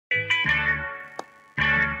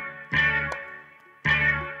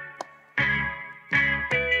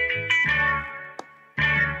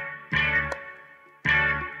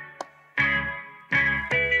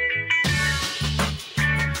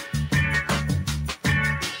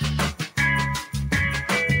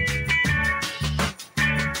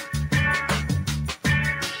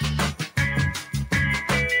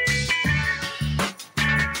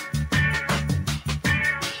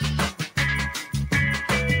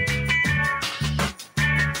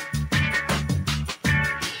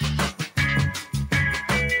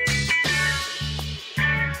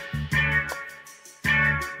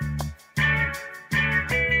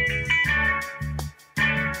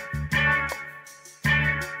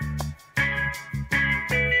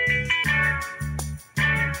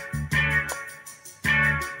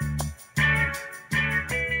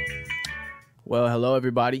Well, hello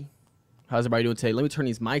everybody. How's everybody doing today? Let me turn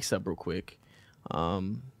these mics up real quick. Now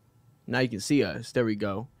you can see us. There we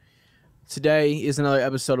go. Today is another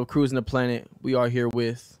episode of Cruising the Planet. We are here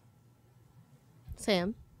with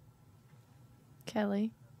Sam,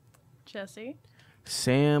 Kelly, Jesse,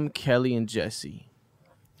 Sam, Kelly, and Jesse.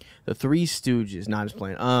 The Three Stooges. Not just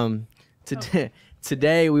playing.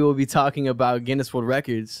 Today we will be talking about Guinness World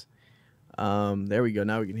Records. There we go.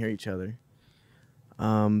 Now we can hear each other.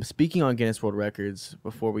 Speaking on Guinness World Records,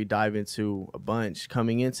 before we dive into a bunch,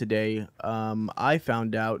 coming in today, I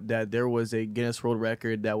found out that there was a Guinness World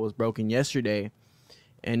Record that was broken yesterday,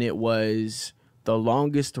 and it was the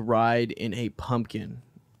longest ride in a pumpkin.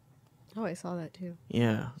 Oh, I saw that too.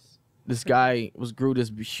 Yeah. This guy grew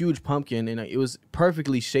this huge pumpkin, and it was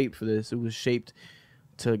perfectly shaped for this. It was shaped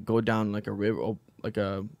to go down like a river, like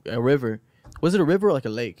a river. Was it a river or like a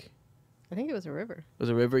lake? I think it was a river. It was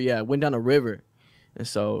a river, yeah. It went down a river. And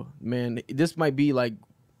so, man, this might be like,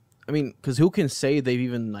 I mean, because who can say they've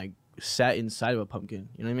even like sat inside of a pumpkin?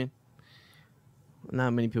 You know what I mean?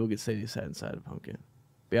 Not many people could say they sat inside a pumpkin.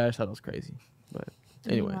 But yeah, I just thought it was crazy. But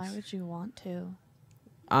anyways. why would you want to?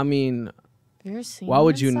 I mean, Have you ever seen why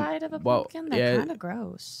would you? inside of a pumpkin? They're kind of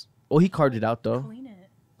gross. Well, he carved it out though. clean it.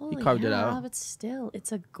 Well, carved it out. but still,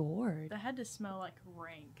 it's a gourd. That had to smell like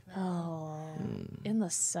rank. Oh, in the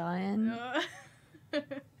sun.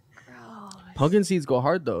 Gross. Pumpkin seeds go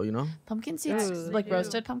hard though, you know. Pumpkin seeds, Ooh, like they do.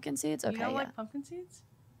 roasted pumpkin seeds. Okay, You don't yeah. like pumpkin seeds?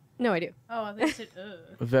 No, I do. Oh, I think you said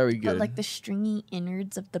ugh. Very good. But like the stringy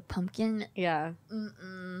innards of the pumpkin. Yeah.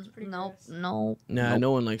 pretty Nope, gross. nope. Nah,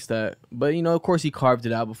 no one likes that. But you know, of course, he carved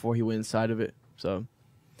it out before he went inside of it. So,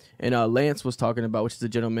 and Lance was talking about, which is the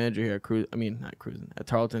general manager here at at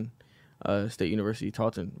Tarleton State University,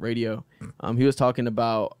 Tarleton Radio. He was talking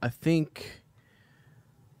about, I think,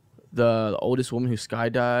 the oldest woman who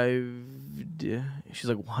skydived. She's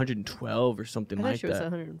like 112 or something I thought like she was that.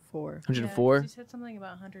 104. 104. Yeah, she said something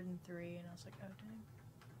about 103, and I was like, oh dang.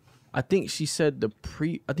 I think she said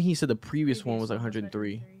I think he said the previous one was like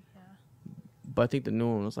 103, Yeah. but I think the new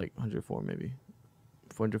one was like 104 maybe.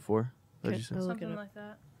 404. Okay, You said? I'll look it Something up. like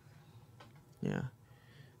that. Yeah.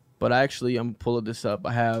 But I'm pulling this up.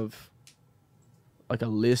 I have like a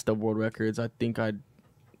list of world records. I think I'd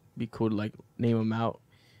be cool to like name them out.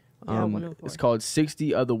 Yeah, 104. It's called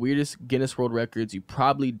 60 of the weirdest Guinness World Records you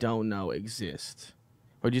probably don't know exist.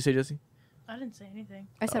 What did you say, Jesse? I didn't say anything.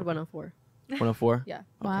 I said 104. 104? Yeah.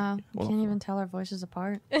 Wow, you well, can't even tell our voices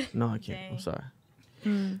apart. No, I can't. I'm Dang. sorry.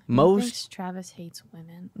 Thinks Most Travis hates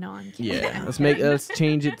women. No, I'm kidding. yeah. Let's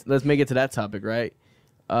change it. Let's make it to that topic, right?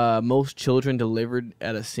 Most children delivered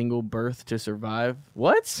at a single birth to survive.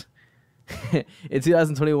 What? In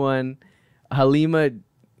 2021, Halima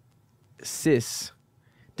Sis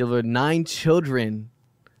delivered 9 children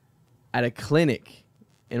at a clinic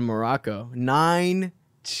in Morocco. 9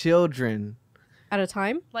 children. At a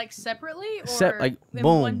time? Like separately, or Like in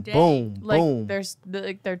boom, one day? boom, Like boom.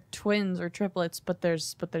 they're twins or triplets, but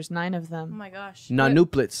there's 9 of Oh them. my gosh.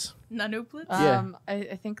 Nanuplets. Nanuplets? Yeah.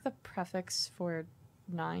 I think the prefix for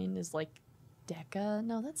 9 is like deca.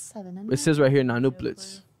 No, that's 7. Isn't It says right here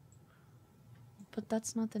nanuplets. but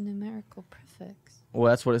that's not the numerical prefix. Well,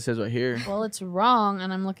 that's what it says right here. Well, it's wrong,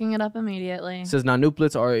 and I'm looking it up immediately. It says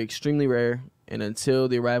nanuplets are extremely rare, and until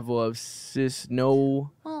the arrival of cis,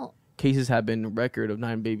 no Well, cases have been record of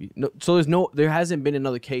 9 babies. No, so there hasn't been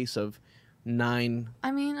another case of 9.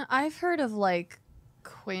 I mean, I've heard of like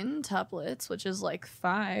quintuplets, which is like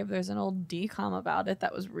 5. There's an old decom about it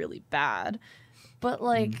that was really bad, but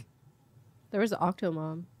like. There was an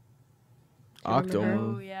Octomom.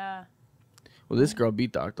 Octomom. Oh yeah. Well, this girl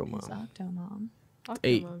beat the It's Octomom. Octomom.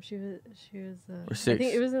 Eight. Octomom. She was. Or I 6.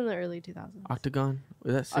 think it was in the early 2000s. Octagon?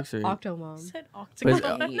 Was that 6 or 8? Octomom. Said But,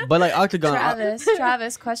 octagon. but like Octagon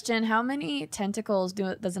Travis, question: how many tentacles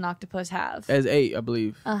does an octopus have? as 8, I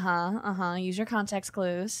believe. Use your context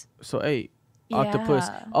clues. So 8. Octopus.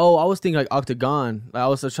 Yeah. Oh, I was thinking like octagon. I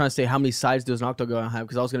was trying to say how many sides does an octagon have,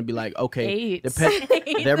 because I was gonna be like, okay, 8.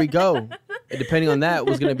 there we go. And depending on that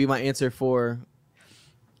was gonna be my answer for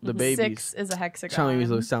the babies. 6 is a Trying to hexagon. make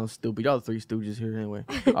me sound stupid. Y'all the 3 stooges here anyway.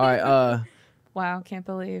 All right. Wow, can't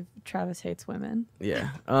believe Travis hates women.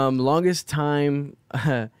 Yeah. Longest time.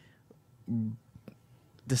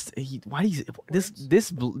 This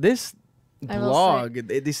I will blog.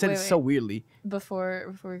 They said Wait, it so weirdly.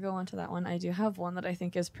 Before we go on to that one, I do have one that I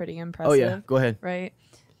think is pretty Oh impressive. yeah, go ahead. Right?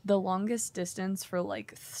 The longest distance for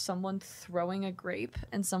like someone throwing a grape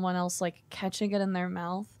and someone else like catching it in their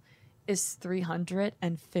mouth is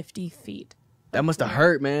 350 feet. That must have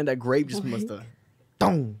hurt, man. That grape just must have, you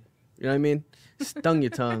know what I mean? Stung your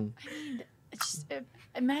tongue.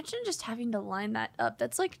 Imagine just having to line that up.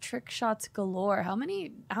 That's like trick shots galore. How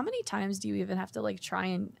many times do you even have to like try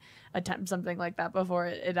and attempt something like that before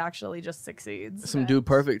it actually just succeeds? Some Dude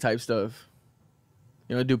Perfect type stuff.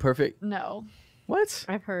 You know, Dude Perfect? No. What?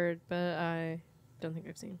 I've heard, but I don't think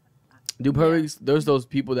I've seen. Dude Perfect, there's those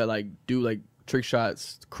people that like do like trick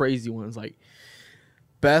shots, crazy ones, like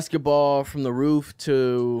basketball from the roof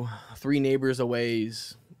to 3 neighbors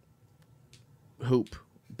away's hoop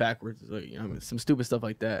backwards, like, you know, some stupid stuff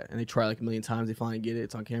like that. And they try like a million times. They finally get it.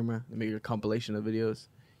 It's on camera. They make a compilation of videos.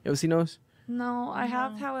 You ever seen those? No, I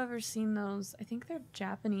have, No. however, seen those. I think they're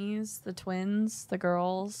Japanese, the twins, the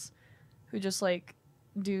girls, who just like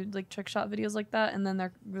do like trick shot videos like that, and then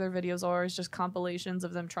their videos are always just compilations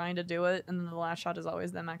of them trying to do it, and then the last shot is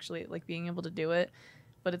always them actually like being able to do it.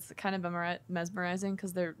 But it's kind of mesmerizing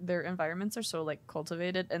because their environments are so like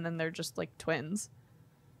cultivated, and then they're just like twins.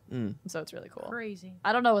 So it's really cool. Crazy.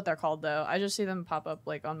 I don't know what they're called though. I just see them pop up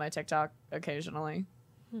like on my TikTok occasionally.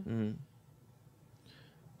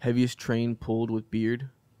 Heaviest train pulled with beard.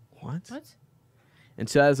 What? What? In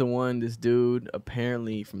 2001, this dude,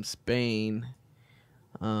 apparently from Spain,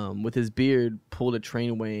 with his beard, pulled a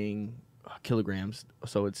train weighing kilograms.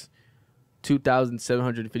 So it's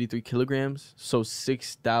 2,753 kilograms. So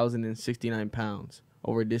 6,069 pounds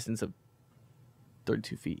over a distance of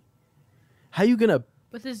 32 feet. How you gonna?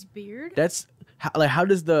 With his beard? That's how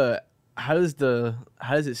does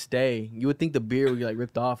it stay? You would think the beard would get like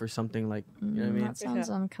ripped off or something, like, you know what I mean? That sounds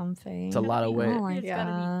uncomfy. It's a lot of weight. I don't like It's that.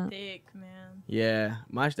 gotta be thick, man. Yeah,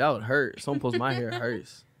 that would hurt. Someone pulls my hair, it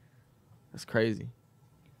hurts. That's crazy.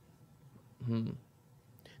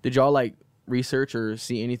 Did y'all like research or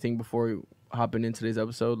see anything before hopping into today's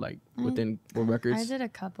episode, like within world records? I did a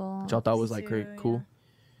couple. Which y'all thought was like Too, cool. yeah.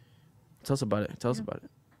 Tell us about it. Tell us about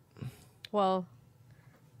it. Well,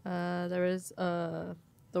 there was the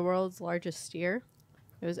world's largest steer.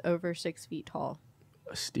 It was over 6 feet tall.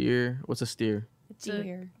 A steer. What's a steer? It's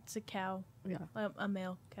Deer. it's a cow. Yeah. A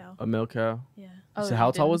male cow. A male cow. Yeah. Oh, So how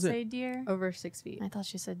you tall didn't was it? say deer? Over 6 feet. I thought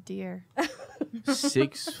she said deer.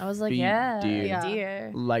 6 I was like, feet yeah, deer. Yeah.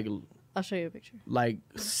 deer. Like I'll show you a picture.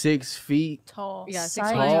 6 feet. Tall. Yeah, 6 Side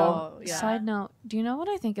feet note- tall. Yeah. Side note, do you know what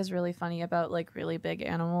I think is really funny about like really big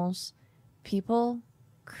animals? People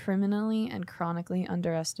criminally and chronically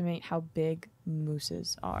underestimate how big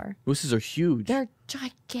mooses are. Mooses are huge. They're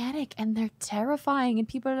gigantic and they're terrifying, and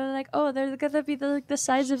people are like, "Oh, they're gonna be the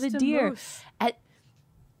size of a Just deer." moose.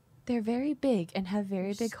 They're very big and have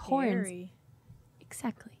very big horns. Scary.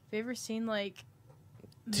 Exactly. Have you ever seen like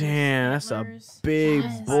moose Damn, that's a antlers? big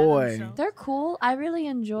Yes. boy. They're cool. I really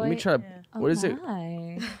enjoy. Let me try. Yeah. Oh What is it?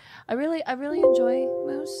 my. I really enjoy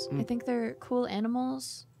moose. I Mm. think they're cool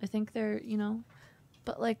animals. I think they're,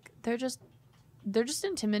 but like they're just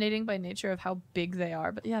intimidating by nature of how big they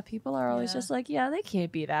are. But yeah, people are always Yeah. just like, yeah, they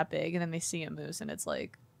can't be that big, and then they see a moose and it's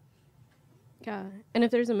like, Yeah. And if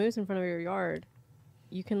there's a moose in front of your yard,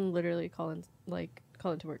 you can literally call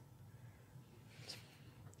into work.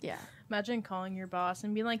 yeah, Imagine calling your boss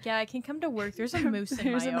and being like, "Yeah, I can come to work. There's a moose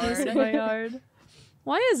in there's my a moose yard." in my yard.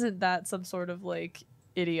 Why isn't that some sort of like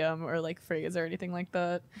idiom or like phrase or anything like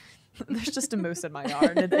that? There's just a moose in my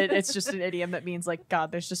yard. It's just an idiom that means like, God,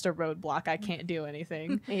 there's just a roadblock. I can't do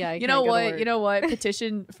anything. Yeah. You know what? You know what?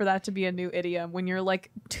 Petition for that to be a new idiom. When you're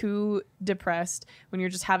like too depressed, when you're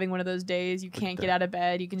just having one of those days, you can't get out of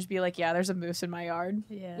bed. You can just be like, yeah, there's a moose in my yard.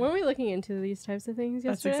 Yeah. Weren't we looking into these types of things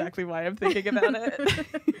That's yesterday? exactly why I'm thinking about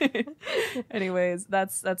it. Anyways,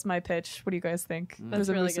 that's my pitch. What do you guys think? There's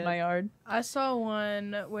a really moose in good. my yard. I saw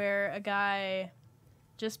one where a guy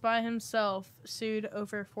just by himself sued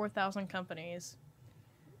over 4,000 companies.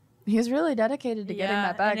 He's really dedicated to getting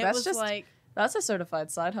that back. And it That's was just like, that's a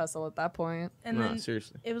certified side hustle at that point. and No, then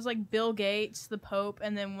seriously. it was like Bill Gates, the Pope,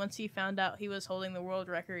 and then once he found out he was holding the world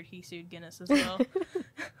record, he sued Guinness as well.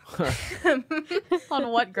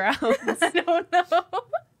 On what grounds? I don't know.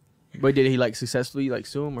 But did he like successfully like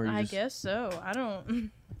sue him, or I just... guess so. I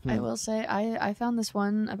don't. I will say I found this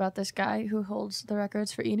one about this guy who holds the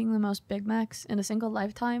records for eating the most Big Macs in a single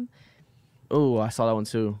lifetime. Oh, I saw that one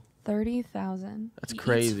too. 30,000. That's He eats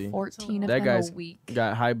crazy. 14 of That them guy's a week.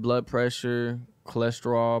 Got high blood pressure,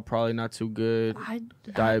 cholesterol, probably not too good,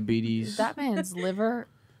 diabetes. That man's liver.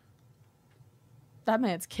 That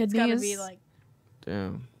man's It's kidneys. gotta be like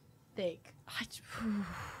Damn, thick.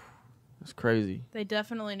 that's crazy. They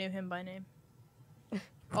definitely knew him by name.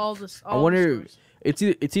 All this. I wonder. It's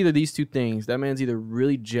either these two things. That man's either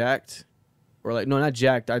really jacked, or like, no, not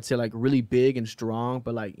jacked. I'd say like really big and strong,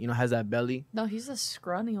 but like, has that belly. No, he's a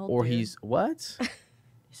scrawny old Or dude. he's what?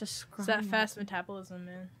 He's a scrawny It's that old fast dude. metabolism,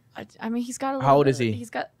 man. I mean, he's got a. How old little is he? He's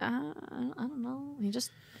got. I don't know.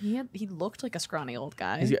 He looked like a scrawny old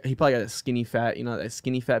guy. He probably got a skinny fat, you know, that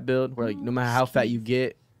skinny fat build where like no matter how fat you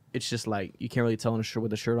get, it's just like you can't really tell in a shirt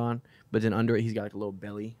with a shirt on, but then under it he's got like a little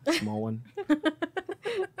belly, small one.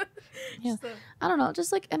 Yeah. I don't know.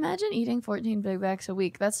 Just like imagine eating 14 Big Macs a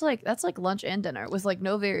week. That's like lunch and dinner with like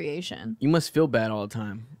no variation. You must feel bad all the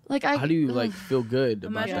time. Like How do you like feel good about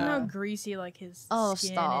Imagine that? how greasy like his Oh,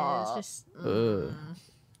 skin stop. is. Just Ugh.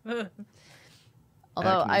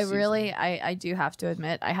 Although Acne I season. really, I do have to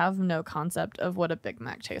admit, I have no concept of what a Big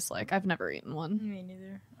Mac tastes like. I've never eaten one. me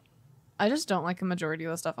neither. I just don't like a majority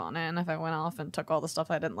of the stuff on it. And if I went off and took all the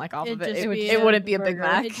stuff I didn't like off It'd of it, just it, would, be it a wouldn't be a Big burger.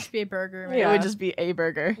 Mac. It'd just be a burger. It man. would just be a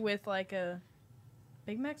burger. With like a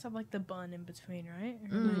Big Macs have like the bun in between, right?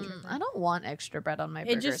 Or am I tripping? I don't want extra bread on my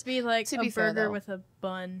burgers. It'd just be like To a be fair, burger though. with a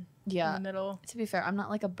bun in Yeah. the middle. To be fair, I'm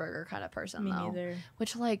not like a burger kind of person Me though. neither.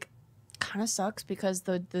 Which like kind of sucks because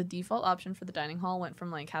the default option for the dining hall went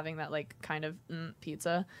from like having that like kind of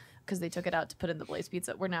pizza because they took it out to put in the Blaze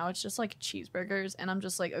pizza where now it's just like cheeseburgers and I'm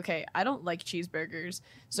just like, okay, I don't like cheeseburgers.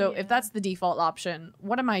 So Yeah. if that's the default option,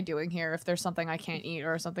 what am I doing here if there's something I can't eat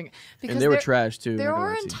or something? Because And they were there- trash too. there not gonna are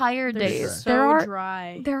lie to you. entire They're days. so there are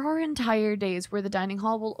dry. there are entire days where the dining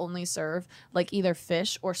hall will only serve like either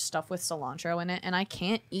fish or stuff with cilantro in it, and I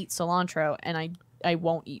can't eat cilantro, and I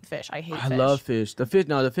won't eat fish. I hate I fish. love fish. The fish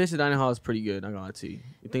at dining hall is pretty good. I'm not gonna lie to you.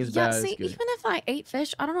 You think it's Yeah, bad? see, It's good. even if I ate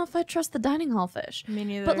fish, I don't know if I trust the dining hall fish. Me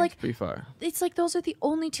neither. But like, Pretty far. it's like those are the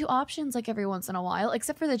only two options like every once in a while,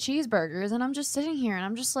 except for the cheeseburgers, and I'm just sitting here and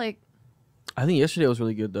I'm just like, I think yesterday was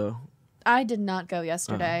really good though. I did not go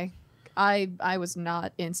yesterday. I was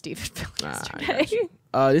not in Stephenville Nah, I yesterday. got you.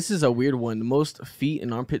 This is a weird one. The most feet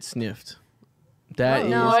and armpits sniffed. That Oh, is.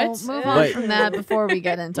 No, What? move on But- from that before we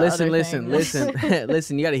get into Listen, other listen, things. listen,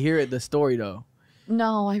 listen. You got to hear it. The story though.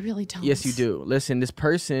 No, I really don't. Yes, you do. Listen, this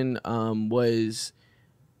person was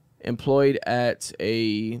employed at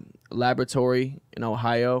a laboratory in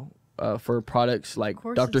Ohio for products like Of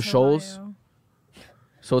course Dr. it's Scholl's. Ohio.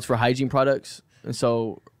 So it's for hygiene products. And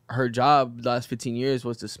so her job the last 15 years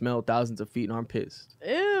was to smell thousands of feet and armpits.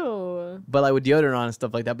 Ew. But like with deodorant on and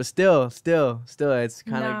stuff like that. But still, it's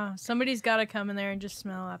kind of. Nah, somebody's got to come in there and just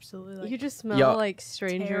smell absolutely like You just smell Yo. like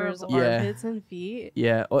strangers' Terrible. Yeah. armpits and feet.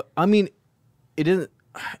 Yeah. Well, I mean, it doesn't.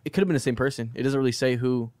 It could have been the same person. It doesn't really say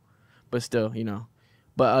who, but still, you know.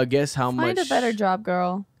 But guess how much. Find a better job,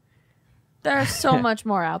 girl. There's so much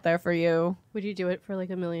more out there for you. Would you do it for like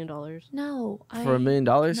 $1 million? No, For $1 million?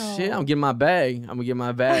 no. Shit, I'm getting my bag. I'm gonna get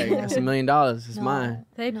my bag. That's $1 million. It's No. mine.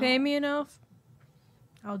 they No. pay me enough.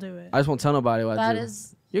 I'll do it. I just won't tell nobody what I That do.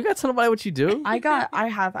 is. You gotta tell nobody what you do. I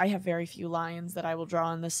have very few lines that I will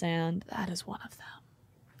draw in the sand. That is one of them.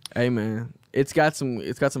 Hey man, it's got some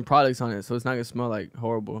products on it, so it's not gonna smell like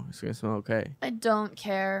horrible. It's gonna smell okay. I don't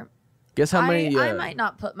care. Guess how many? I might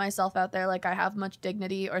not put myself out there like I have much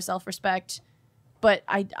dignity or self-respect, but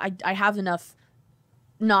I have enough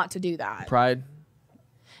not to do that. Pride.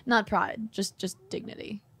 Not pride, just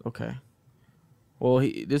dignity. Okay. Well,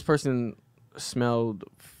 this person smelled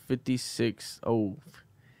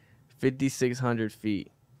 5,600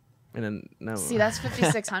 feet, and then no. See, that's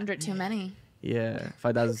 5,600 too many. Yeah,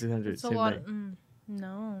 5,600. It's a same lot. thing.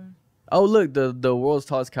 No. Oh look, the world's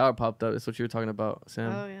tallest tower popped up. That's what you were talking about,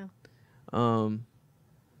 Sam. Oh yeah. Let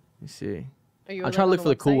me see. Are you I'm trying to look for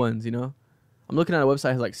the cool ones, you know? I'm looking at a website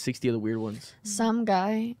that has like 60 of the weird ones. Some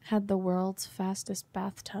guy had the world's fastest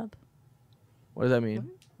bathtub. What does that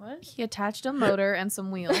mean? What? He attached a motor and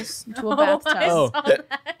some wheels to a I bathtub, Oh. saw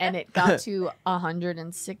that. and it got to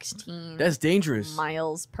 116 That's dangerous.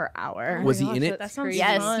 miles per hour. Oh Was my he gosh, in it? that's That sounds crazy.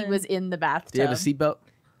 Yes, fun. he was in the bathtub. Do you have a seatbelt?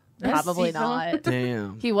 Probably seatbelt. not.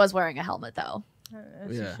 Damn. He was wearing a helmet though.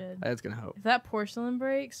 As you Yeah, should. that's gonna help. If that porcelain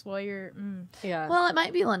breaks while you're, Yeah. Well, it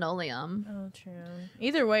might be linoleum. oh true.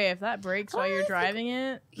 Either way, if that breaks while I you're think- driving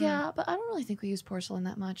it, Yeah, but I don't really think we use porcelain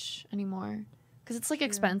that much anymore because it's like True.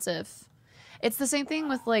 expensive. It's the same thing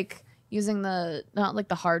with like using the not like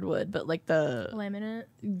the hardwood, but like the laminate.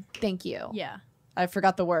 thank you. Yeah, I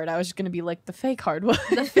forgot the word. I was just gonna be like the fake hardwood,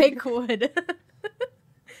 the fake wood.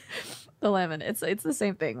 the laminate. It's the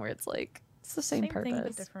same thing where it's like it's the same, Thing, but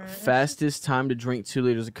purpose. different. Fastest time to drink 2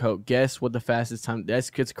 liters of Coke. Guess what the fastest time?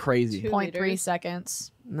 That's it's crazy. 2 0.3 liters.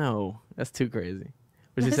 seconds. No, that's too crazy.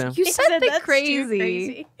 What'd you say? You He said said the that's too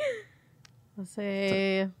crazy. Let's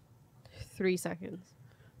say 3 seconds.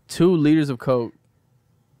 2 liters of Coke.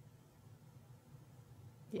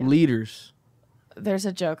 Yeah. Liters. There's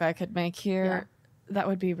a joke I could make here. Yeah. That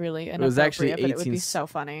would be really inappropriate, was actually but it would 18 be so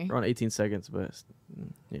funny. Around 18 seconds, but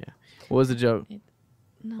yeah. What was the joke?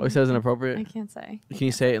 No, Oh, he says inappropriate. I can't say. Can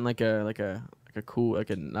you say it in like a cool, like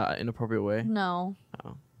a not inappropriate way? No.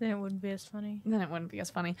 Oh. Then it wouldn't be as funny. Then it wouldn't be as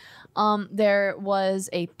funny. There was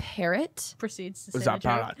a parrot. Proceeds to Was say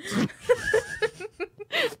that the joke.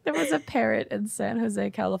 There was a parrot in San Jose,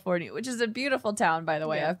 California, which is a beautiful town, by the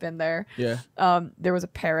way. Yeah. I've been there. Yeah. There was a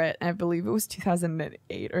parrot, and I believe it was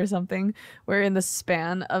 2008 or something, where in the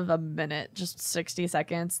span of a minute, just 60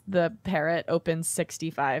 seconds, the parrot opened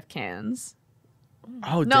 65 cans.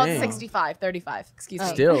 Oh, No, dang. 65, 35. Excuse me.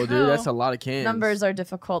 Still, dude, that's Oh. a lot of cans. Numbers are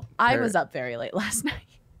difficult. I Parrot. was up very late last night.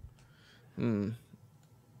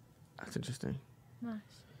 That's interesting. Nice.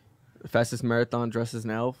 The fastest marathon dressed as an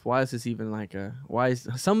elf. Why is this even like a? Why is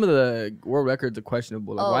some of the world records are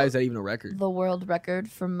questionable? Like, why is that even a record? The world record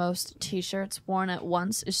for most T-shirts worn at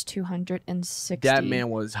once is 260. That man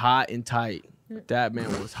was hot and tight. That man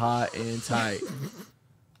was hot and tight.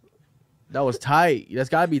 That was tight. That's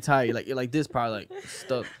gotta be tight. Like this, probably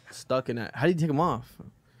like stuck in that. How did he take him off?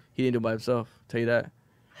 He didn't do it by himself. Tell you that.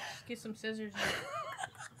 Get some scissors.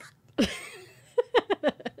 Is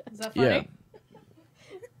that funny?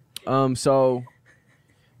 Yeah. So,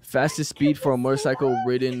 fastest speed for a motorcycle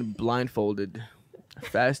ridden blindfolded.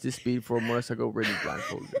 Fastest speed for a motorcycle ridden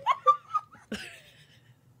blindfolded.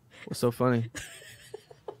 What's so funny?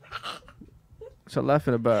 What y'all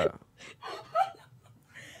laughing about?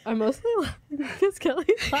 I'm mostly laughing because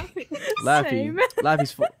Kelly's laughing. Laffy. Same.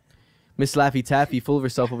 Laffy's full. Miss Laffy Taffy, full of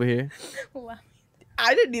herself over here.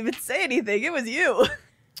 I didn't even say anything. It was you.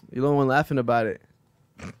 You're the only one laughing about it.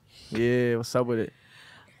 Yeah, what's up with it?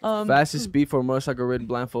 Fastest speed for a motorcycle ridden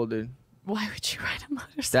blindfolded. Why would you ride a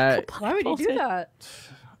motorcycle? That- Why would you do that?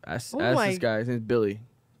 Ask Oh this my- guy. His name's Billy.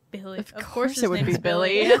 Billy. Of Of course course it his would name's be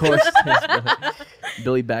Billy. Of course, it's Billy.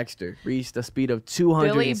 Billy Baxter reached a speed of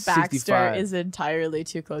Billy 265 Baxter is entirely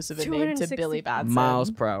too close of a name to Billy 260 Batson.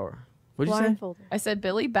 miles per hour. What'd you say? Blindfolded. I said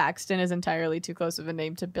Billy Baxton is entirely too close of a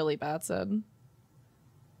name to Billy Batson.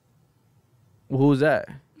 Well, who was that?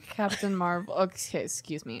 Captain Marvel. Okay,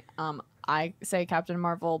 excuse me. I say Captain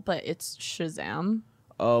Marvel, but it's Shazam.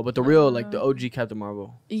 Oh, but the real, like the OG Captain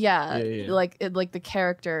Marvel. Yeah, Yeah. like the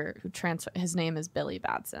character who his name is Billy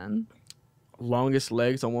Batson. Longest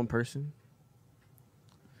legs on one person.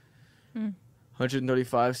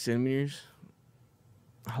 135 centimeters.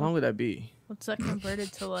 How long would that be? What's that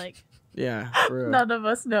converted to like? Yeah, for real. None of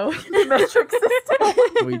us know the metric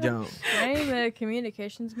system. We don't. I'm a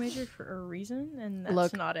communications major for a reason, and that's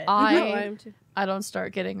Look, not it. No, I I am too. I don't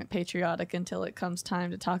start getting patriotic until it comes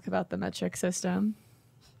time to talk about the metric system.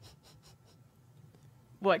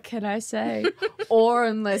 What can I say? Or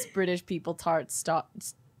unless British people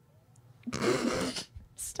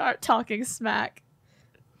start talking smack,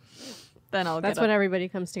 then I'll That's get when up. everybody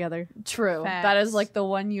comes together. True. That is Facts. like the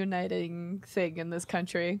one uniting thing in this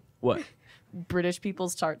country. What? British people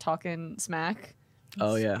start talking smack.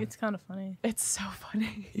 Oh, yeah. It's kind of funny. It's so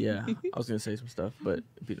funny. Yeah. I was going to say some stuff, but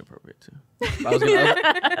it'd be inappropriate too.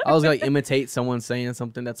 I was going to imitate someone saying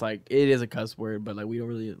something that's like, it is a cuss word, but like we don't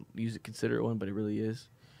really use it, consider it one, but it really is.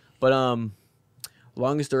 But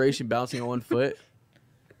longest duration bouncing on one foot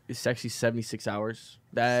is actually 76 hours.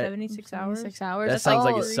 That 76 hours. 6 hours. that That's sounds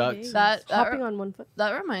like all- it sucks. That Hopping on one foot.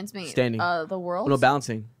 that reminds me. Standing. The world. Oh, no,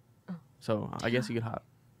 bouncing. So I guess you could hop.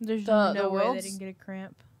 There's The no way they world's- didn't get a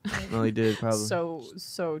cramp. No, he did probably.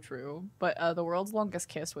 So true. But the world's longest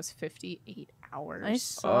kiss was 58 hours. I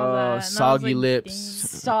saw Oh, that. and I was soggy like, lips.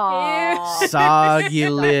 Stop. Soggy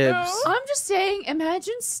lips. I'm just saying,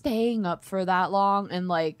 imagine staying up for that long and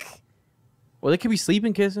like Well, they could be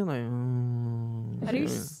sleeping, kissing. Like, How do you?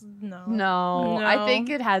 No. no. No. I think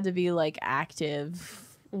it had to be like active.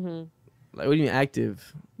 Mm-hmm. like, what do you mean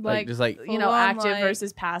active? Like just like, You know, Full on, active like-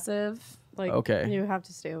 versus passive. Like, Okay. you have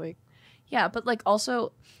to stay awake. Yeah, but like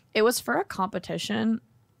also it was for a competition.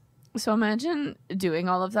 So imagine doing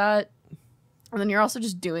all of that and then you're also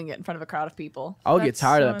just doing it in front of a crowd of people. I would get That's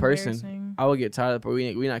tired of so that person. embarrassing. I would get tired of that, but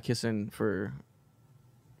we not kissing for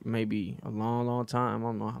maybe a long, long time. I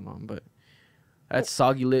don't know how long, but that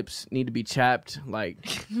soggy lips need to be chapped.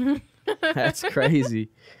 Like, that's crazy.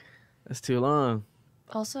 That's too long.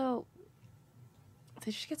 Also,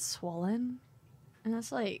 they just get swollen. And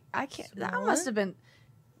it's like I can't that Swollen? must have been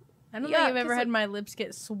I don't Yeah, think I've ever 'cause, had like- my lips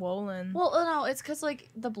get swollen. well no, it's because like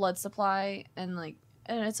the blood supply and like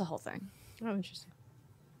and it's a whole thing. Oh, interesting.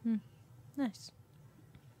 Nice.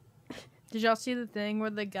 Did y'all see the thing where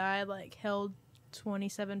the guy like held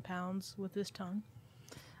 27 pounds with his tongue?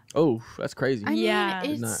 Oh, that's crazy. I Yeah.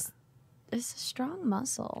 mean, It's not. it's a strong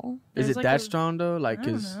muscle. Is There's it like that a- strong though? I Like,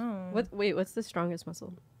 don't cause know. What's the strongest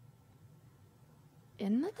muscle?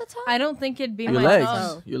 Isn't it the tongue? I don't think it'd be your my legs,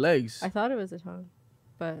 tongue. your legs. I thought it was a tongue,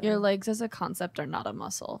 but Your legs as a concept are not a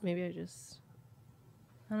muscle. maybe I just.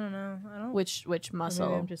 I don't know. I don't. Which Or maybe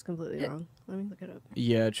muscle? I'm just completely wrong. Let me look it up.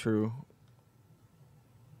 Yeah, true.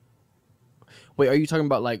 Wait, are you talking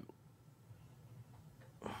about like?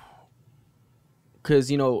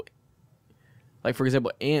 Because like for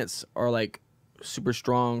example, ants are like super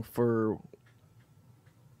strong for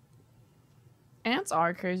Ants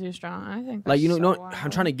are crazy strong. I think. like they're so no. wild. I'm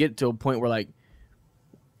trying to get to a point where like,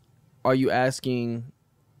 are you asking?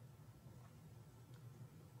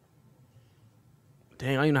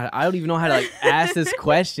 Dang, I don't even know how to like ask this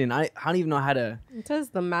question. I don't even know how to. It says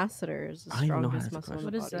the masseter is the I don't even know how strongest to muscle in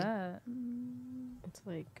What the is body. that? It's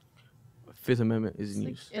like Fifth Amendment is in Like,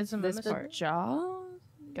 use it's this the part. jaw.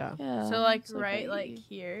 Yeah. Yeah. So like it's right right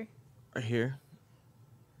here. right here.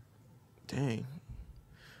 Dang.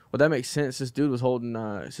 Well, that makes sense. This dude was holding.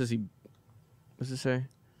 It says he. What's it say? I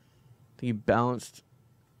think he balanced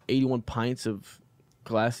 81 pints of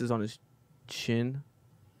glasses on his chin.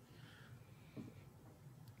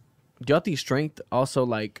 Do y'all think strength also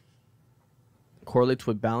like correlates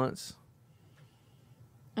with balance?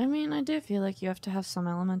 I mean, I do feel like you have to have some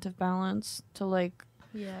element of balance to like,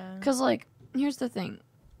 Yeah. because like, here's the thing,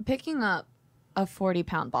 picking up a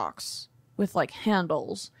 40-pound box with like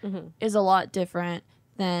handles Mhm. is a lot different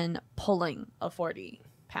than pulling a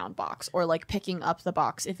 40-pound box or like picking up the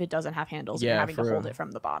box if it doesn't have handles and Yeah, you're having to for hold real. it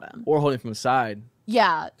from the bottom. Or holding from the side?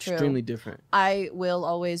 Yeah, true. Extremely different. I will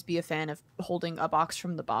always be a fan of holding a box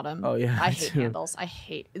from the bottom. Oh, yeah, I me hate too. handles. I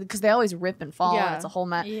hate because they always rip and fall. Yeah. And it's a whole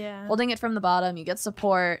mess. Yeah. Holding it from the bottom, you get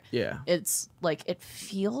support. Yeah. It's like it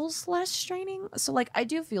feels less straining. So like I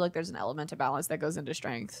do feel like there's an element of balance that goes into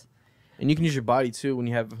strength. And you can use your body too when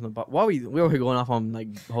you have it from the bottom. Why we were going off on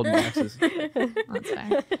like holding boxes? That's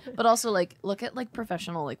fair. But also like look at like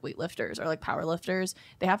professional like weightlifters or like power lifters.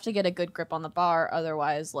 They have to get a good grip on the bar.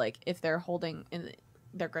 Otherwise, like if they're holding in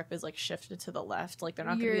their grip is like shifted to the left, like they're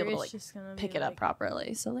not gonna be able to like just gonna pick be, it up like,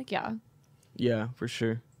 properly. So like yeah. Yeah, for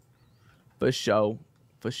sure. For show.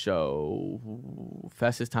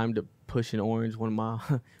 Fastest time to push an orange 1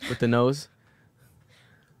 mile with the nose.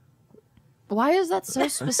 Why is that so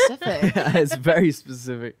specific? It's very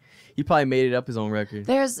specific. He probably made it up his own record.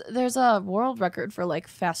 There's a world record for like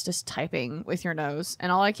fastest typing with your nose,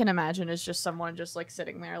 and all I can imagine is just someone just like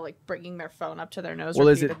sitting there like bringing their phone up to their nose Well,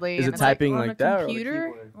 is it repeatedly. is and it it's like, typing on like a that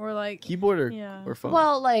computer or or like keyboard or Yeah. or phone?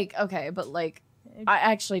 well, like okay, but like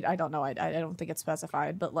I don't know. I don't think it's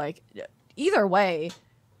specified, but like either way,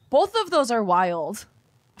 both of those are wild.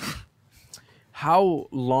 How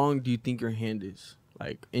long do you think your hand is?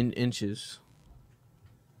 Like in inches?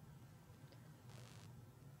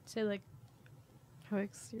 say like How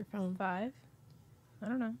big's your phone? 5. I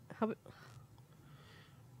don't know.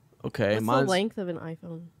 Okay, What's the mine's length of an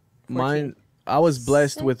iPhone? mine. I was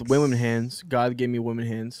blessed with 6. women hands. God gave me women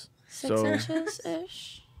hands. 6 So inches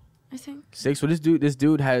ish, I think. 6. So this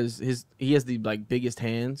dude has he has the like biggest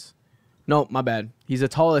hands. No, my bad. He's the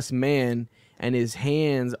tallest man, and his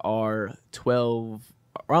hands are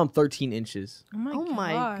around 13 inches. Oh my Oh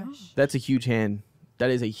my gosh. gosh. That's a huge hand. That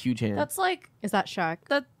is a huge hand. That's like Is that Shaq?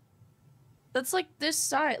 that's like this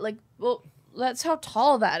size. Like well, that's how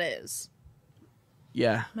tall that is.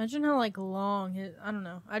 Yeah. Imagine how like long I don't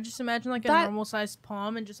know. I just imagine like a That- normal sized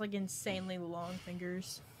palm and just like insanely long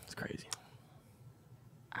fingers. It's crazy.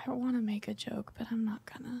 I want to make a joke, but I'm not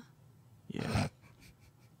gonna. Yeah.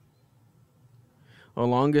 Our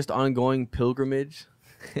longest ongoing pilgrimage.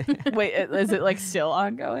 Wait, is it like still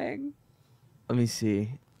ongoing? Let me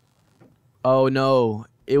see. Oh no,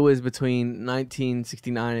 it was between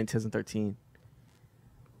 1969 and 2013.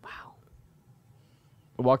 Wow.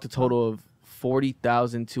 I walked a total of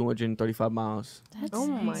 40,235 miles. That's Oh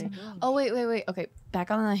my insane. gosh. Oh wait. Okay, back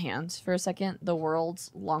on the hands for a second. The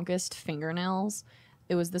world's longest fingernails.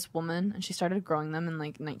 It was this woman, and she started growing them in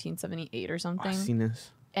like 1978 or Oh, something, I've seen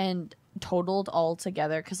this. and totaled all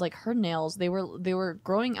together because like her nails, they were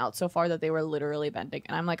growing out so far that they were literally bending.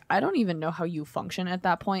 And I'm like, I don't even know how you function at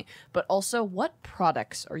that point. But also, what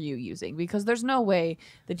products are you using? Because there's no way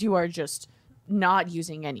that you are just not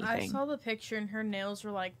using I anything. saw the picture and her nails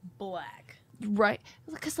were like black. Right.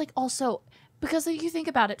 Because, like, also, because like, you think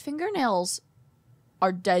about it, fingernails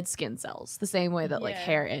are dead skin cells, the same way that, like, Yeah.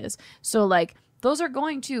 hair is. So, like, those are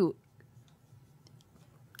going to.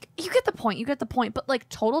 You get the point. But, like,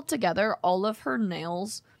 totaled together, all of her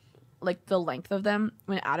nails, like, the length of them,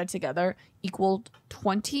 when added together, equaled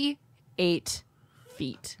 28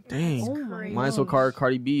 feet. Dang. Oh my crazy. Might as well call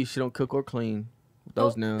Cardi B. She don't cook or clean with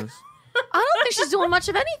those nails. I don't think she's doing much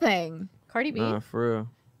of anything. Cardi B. Nah, for real.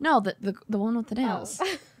 No, the one with the nails.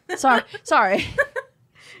 Sorry.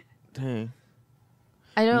 Dang.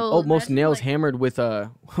 I know. Oh, most imagine, nails like- hammered with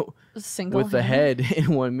Single with the hand. head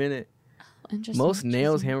in 1 minute. Interesting. Most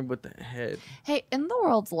nails interesting. hammered with the head. Hey, and the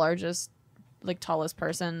world's largest, like tallest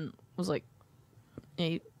person was like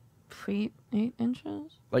 8 feet 8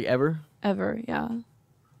 inches Like ever? ever. Yeah.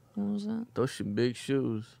 What was that? Those should big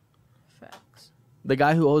shoes. Facts. The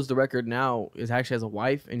guy who holds the record now is actually has a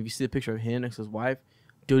wife, and if you see the picture of him next to his wife,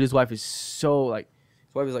 dude, his wife is so like,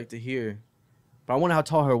 his wife is like to here. But I wonder how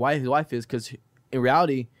tall his wife is, because in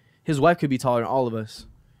reality, his wife could be taller than all of us.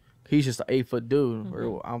 He's just an 8-foot dude.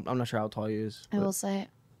 Or I'm not sure how tall he is. I but- will say,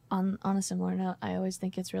 on a similar note, I always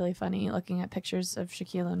think it's really funny looking at pictures of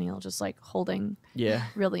Shaquille O'Neal just like holding Yeah,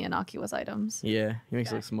 really innocuous items. yeah, he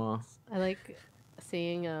makes it look small. I like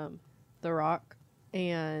seeing The Rock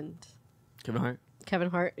and Kevin Hart. Kevin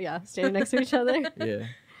Hart, standing next to each other. Yeah,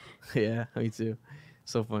 yeah, me too.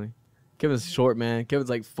 So funny. Kevin's short, man. Kevin's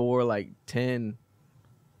like 4'10",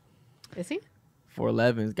 Is he?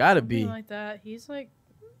 4'11". It's gotta Something be, like that. He's like,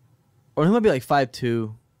 or he might be like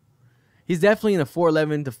 5'2". He's definitely in the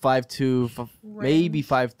 4'11" to 5'2", maybe Range.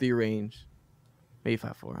 5'3" range. Maybe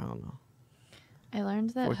 5'4". I don't know. I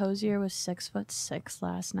learned that Four- Hosier was 6'6"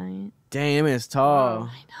 last night. Dang, that man is tall. Wow.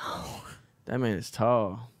 I know. That man is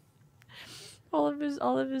tall. All of his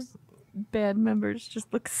band members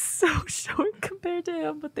just look so short compared to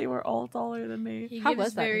him, but they were all taller than me. he How gives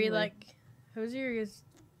was that very anyway? like, Hosier is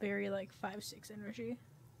very like 5'6" energy.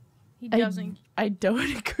 He doesn't. I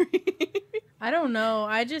don't agree. I don't know.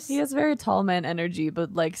 I just. He has very tall man energy,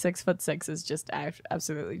 but like 6'6" is just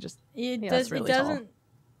absolutely just. It Yeah, does. it's really it tall. doesn't.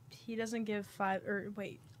 He doesn't give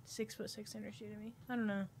 6'6" energy to me. I don't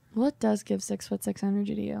know. What does give 6'6"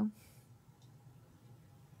 energy to you?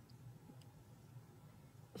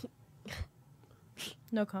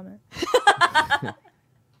 No comment.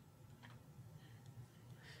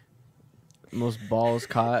 Most balls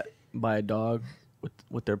caught by a dog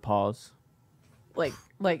with their paws. Like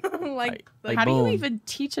like, Like how do you boom. even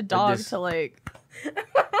teach a dog this. to like?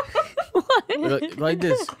 Go like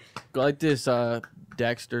this. Go like this,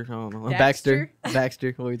 Dexter. I don't know. Daxter?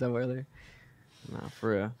 Baxter. What were you talking about earlier? Nah,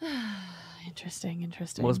 for real. Interesting.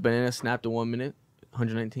 Most bananas snapped in 1 minute.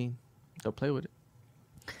 119. Don't play with it.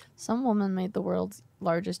 Some woman made the world's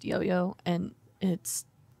largest yo-yo, and it's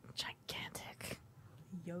gigantic.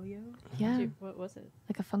 yo-yo. Yeah, Dude, what was it?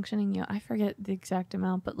 like a functioning yo. I forget the exact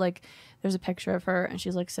amount, but like there's a picture of her, and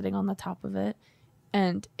she's like sitting on the top of it,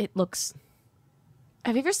 and it looks.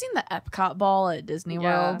 Have you ever seen the Epcot ball at Disney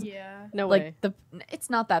Yeah. World? Yeah. No way. Like it's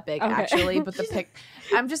not that big Okay. actually, but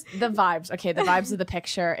I'm just the vibes. Okay, the vibes of the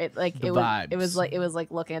picture. It like The it was vibes.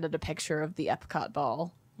 like looking at a picture of the Epcot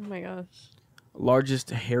ball. Oh my gosh. Largest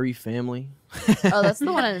hairy family. Oh, that's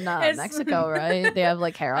the one in It's- Mexico, right? They have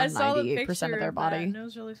like hair I on saw the 98% picture of their that, body. and it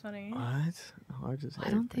was really funny. What? Largest Why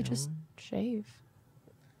hairy don't they just family? shave?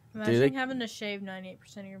 Imagine they- having to shave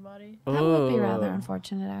 98% of your body. That would be rather Oh.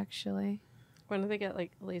 unfortunate, actually. When do they get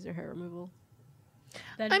like laser hair removal?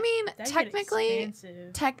 That, I mean, that'd get technically,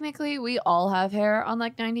 expensive. we all have hair on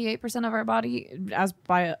like 98% of our body. As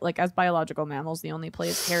biological mammals, the only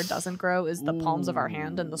place hair doesn't grow is the palms of our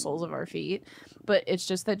hand and the soles of our feet. But it's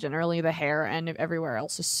just that generally the hair and everywhere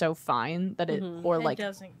else is so fine that it Mhm. or It like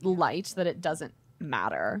doesn't. light that it doesn't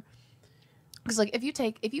matter. Because like if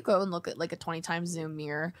you go and look at like a 20 times zoom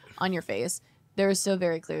mirror on your face, there is so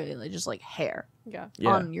very clearly like just like hair Yeah.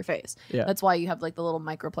 Yeah. on your face. Yeah. That's why you have like the little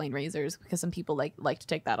microplane razors, because some people like to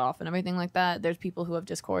take that off and everything like that. There's people who have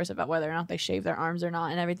discourse about whether or not they shave their arms or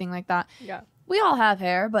not and everything like that. Yeah. We all have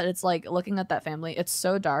hair, but it's like looking at that family, it's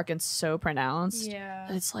so dark and so pronounced. Yeah.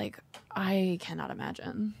 And it's like I cannot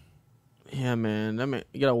imagine. Yeah, man. I mean,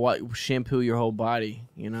 you gotta shampoo your whole body.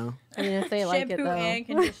 You know, I mean, if they like it Shampoo though. and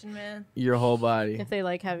condition, man. your whole body. If they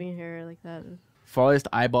like having hair like that. Farthest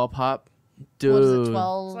eyeball pop, dude. What is it,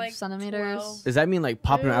 12 It's like centimeters? 12. Does that mean like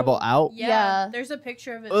popping an Ew. eyeball out? Yeah, Yeah. There's a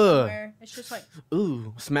picture of it Ugh. somewhere. It's just like,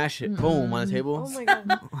 Ooh, smash it. Boom on the table. Oh my god.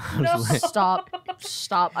 I'm just like,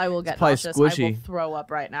 Stop. I will get probably nauseous. I will squishy. throw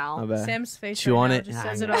up right my now. bad. Sam's face Chew right on now it. just Nah,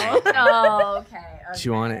 says it nah. all. Oh, okay.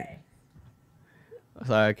 Chew on it.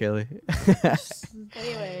 Sorry, Kelly.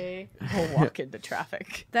 Anyway. We'll walk into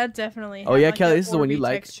traffic. That definitely. Oh, had, yeah, like, Kelly, that this is the one you Orby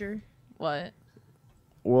like. texture. What?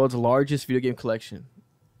 World's largest video game collection.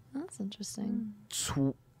 That's interesting.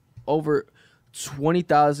 Over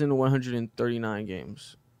 20,139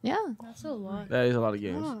 games. Yeah, That's a lot. That is a lot of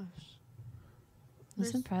games. Gosh. that's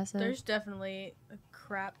There's- impressive. There's definitely a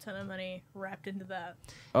crap ton of money wrapped into that.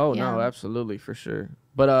 Oh no, Yeah. absolutely for sure.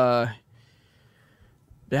 But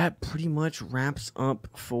that pretty much wraps up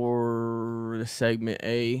for the segment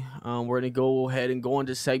A. We're gonna go ahead and go on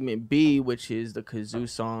to segment B, which is the kazoo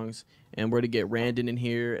songs, and we're gonna get Randon in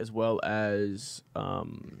here as well as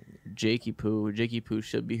Jakey Poo. Jakey Poo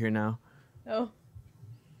should be here now. Oh,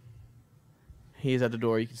 He is at the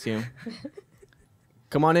door. You can see him.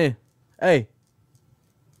 Come on in. Hey.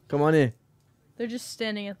 Come on in. They're just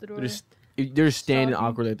standing at the door. They're just standing Stalking.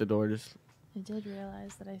 awkwardly at the door. Just. I did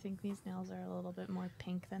realize that I think these nails are a little bit more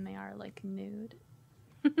pink than they are like nude.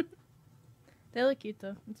 They look cute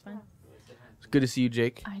though. It's fine. It's good to see you,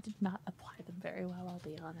 Jake. I did not apply them very well, I'll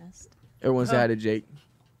be honest. Everyone's at it, Jake.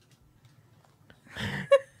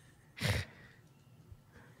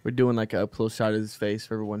 We're doing like a up close shot of his face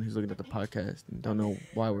for everyone who's looking at the podcast and don't know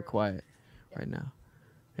why we're quiet right now.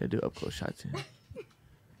 Gotta do up close shots of him.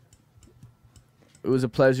 It was a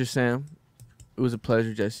pleasure, Sam. It was a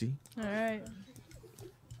pleasure, Jesse. All right.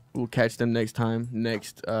 We'll catch them next time,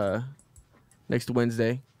 next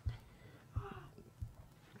Wednesday.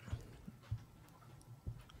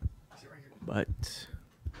 But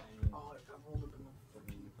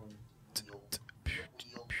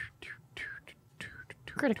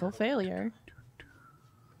Critical failure.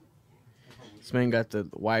 this man got the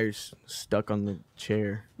wires stuck on the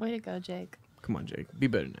chair. Way to go, Jake. Come on, Jake. Be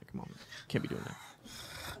better than that. Come on, man. Can't be doing that.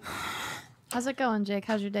 How's it going, Jake?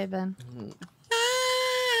 How's your day been?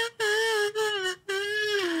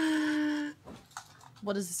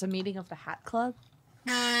 What is this, a meeting of the Hat Club?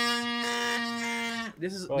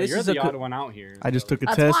 This is Well, this you're is the a odd one out here. I just took a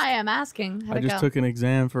That's test. why I'm asking. How'd I it just go? took an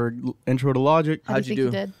exam for Intro to Logic. How How'd do you you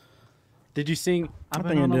think do? you did? Did you sing? I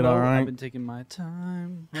think I did all right. I've been taking my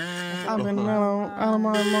time. I've been out of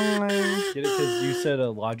my mind. Get it? Because you said a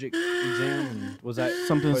logic exam. And was that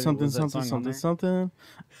Something, was something, that something, song on something,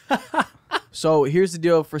 there? something. So here's the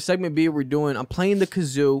deal. For segment B, I'm playing the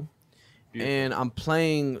kazoo, Beautiful. and I'm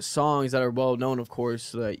playing songs that are well known, of course,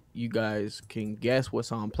 so that you guys can guess what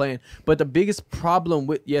song I'm playing. But the biggest problem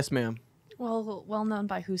with yes, ma'am. Well known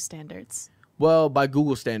by whose standards? Well, by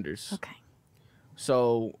Google standards. Okay.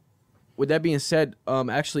 So, with that being said,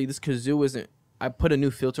 actually, this kazoo isn't. I put a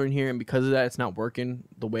new filter in here, and because of that, it's not working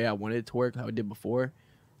the way I wanted it to work, how it did before.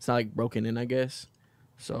 It's not like broken in, I guess.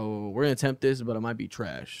 So we're gonna attempt this, but it might be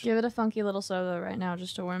trash. Give it a funky little solo right now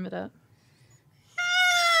just to warm it up.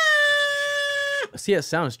 See, it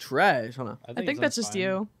sounds trash. Hold on. I think that's just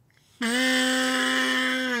you.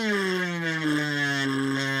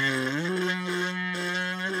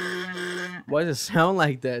 Why does it sound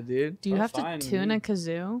like that, dude? Do you That's have fine, to tune me. a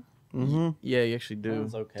kazoo? Mm-hmm. Yeah, you actually do.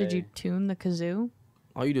 Sounds okay. Did you tune the kazoo?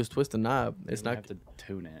 All you do is twist the knob. You It's don't not. have to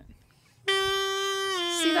tune it.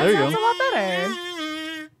 See, that There you sounds go. a lot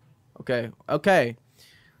better. Okay. Okay.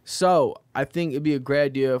 So I think it'd be a great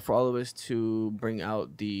idea for all of us to bring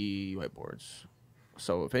out the whiteboards.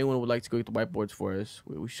 So if anyone would like to go get the whiteboards for us,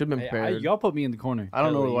 we should have been Hey, prepared. y'all put me in the corner. I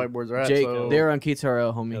don't know Kelly, where the whiteboards are at. Jake, so. they're on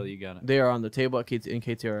KTRL, homie. Kelly, you got it. They are on the table at in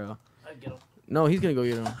KTRL. No, he's gonna go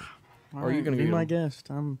get them. All or you gonna be get my 'em? guest.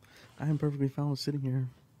 I am perfectly fine with sitting here.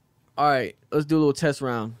 All right, let's do a little test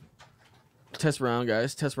round. Test round,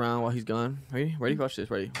 guys. Test round while he's gone. Ready? Ready? Watch this.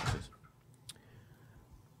 Ready? Watch this.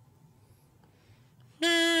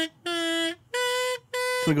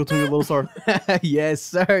 Twinkle, twinkle, little star. Yes,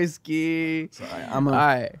 sir, Ski. Sorry, All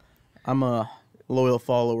right. I'm a loyal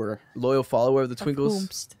follower Loyal follower of the Twinkles.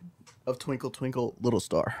 Oomst. of Twinkle, Twinkle, Little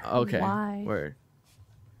Star. Okay. Why? Word.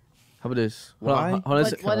 How about this? Hold Why? on. Hold on.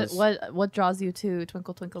 a sec. What draws you to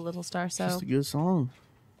Twinkle Twinkle Little Star? It's So just a good song.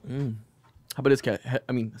 Mm. How about this,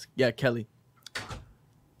 Kelly.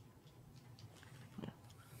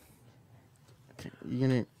 Okay, you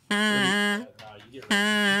gonna?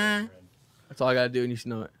 That's all I gotta do, and you should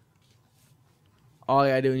know it. All I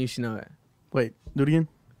gotta do, and you should know it. Wait, do it again.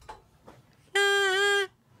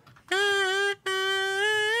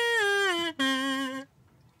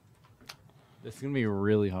 This is gonna be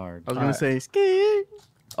really hard. I was gonna Alright. say ski.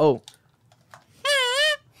 Oh.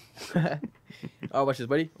 Oh, watch this,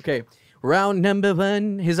 buddy. Okay. Round number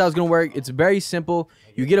 1. Here's how it's gonna work. It's very simple.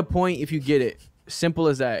 You get a point if you get it. Simple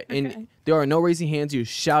as that. Okay. And there are no raising hands. You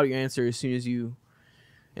shout your answer as soon as you.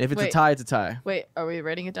 And if it's a Wait. tie, it's a tie. wait, are we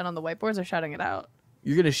writing it down on the whiteboards or shouting it out?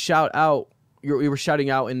 You're gonna shout out. You were shouting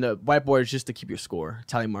out, and the whiteboard is just to keep your score.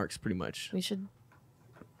 Tally marks, pretty much. We should.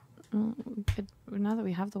 Now that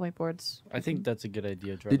we have the whiteboards, I think that's a good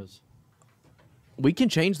idea, Travis. We can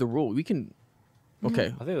change the rule. We can. Okay.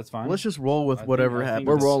 I think that's fine. Let's just roll with I whatever think happens.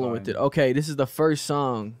 We're that's rolling fine. with it. Okay, this is the first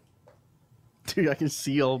song. Dude, I can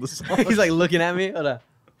see all the songs. He's like looking at me. Hold on.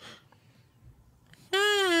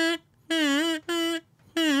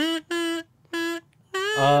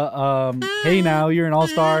 Hey now, you're an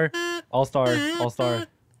all-star. All-star.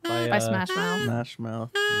 by Smash Mouth. Smash Mouth.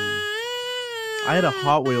 I had a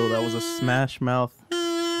Hot Wheel that was a Smash Mouth. So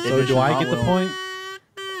edition do I Hot get the Wheel. point?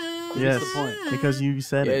 Yes, What's the point? because you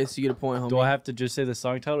said it. Yes, you get a point, homie. Do I have to just say the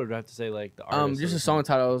song title, or do I have to say like the artist? Just or a song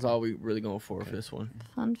title is all we really going for this one.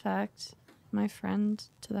 Fun fact: My friend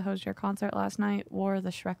to the Hozier concert last night wore the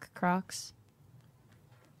Shrek Crocs.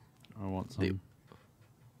 I want some.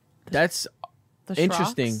 That's The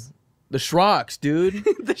interesting. Shrocks? The Shrocks, dude.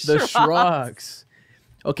 The The Shrocks.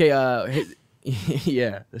 Okay,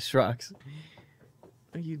 yeah, the Shrocks.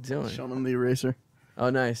 What are you doing? Showing them the eraser, Oh,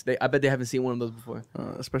 nice. I bet they haven't seen one of those before.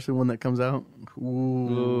 especially one that comes out.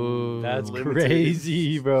 Ooh, That's limited.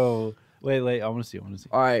 crazy, bro. Wait. I want to see.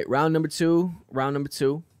 All right, round number two.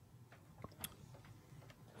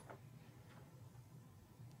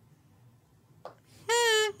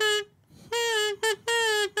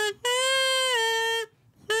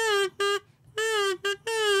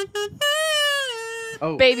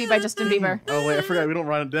 Oh, Baby by Justin Bieber. oh wait, I forgot. We don't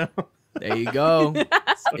write it down. There you go.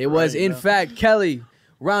 It was, Right in now. fact, Kelly.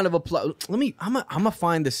 Round of applause. I'm gonna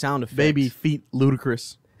find the sound effect. Baby feet,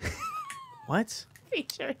 ludicrous. What?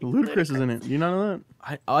 Featuring Ludicrous is in it. You not know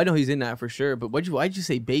that? I know he's in that for sure. But why'd you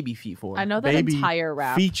say baby feet for? I know that Baby entire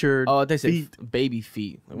rap. featured. Oh, they said feet. baby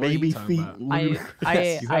feet. Like, what are you Baby talking feet, about?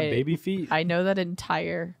 ludicrous. You have baby feet? I know that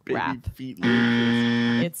entire Baby rap. feet,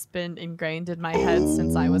 ludicrous. It's been ingrained in my head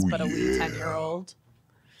since I was but a wee 10-year-old.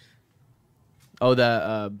 Oh,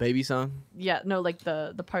 that baby song. Yeah, no, like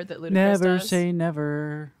the part that Ludacris Never does. say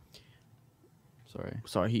never. Sorry.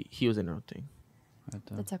 Sorry, he was interrupting.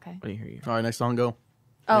 That's okay. I didn't hear you. All right, next song, go.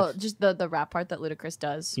 Oh, just the rap part that Ludacris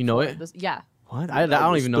does. You know for it? this- yeah. What? I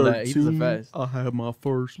don't even know that. He does it 13, fast. I had my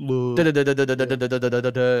first love.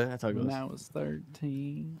 Da-da-da-da-da-da-da-da-da-da. That's how it When goes. I was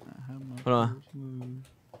 13, I had my Hold on. first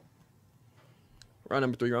move. Round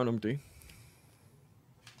number three.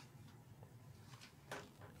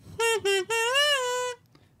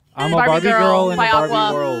 I'm a Barbie Barbie Girl girl in a by Barbie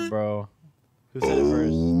Aqua. world, bro. Who said it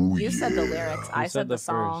first? You said the lyrics. I said said the the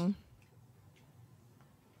song.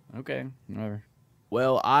 Okay, whatever.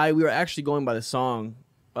 Well, we were actually going by the song,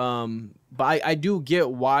 but I do get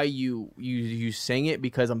why you sang it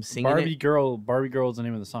because I'm singing Barbie it. Girl is the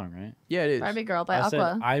name of the song, right? Yeah, it is. Barbie Girl by I said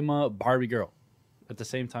Aqua. I'm a Barbie girl. At the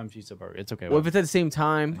same time, she said Barbie. It's okay. Well, if it's at the same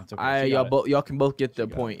time, That's okay. She got y'all can both get the She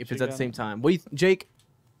got point it. if She it's at the got same it. time. Jake?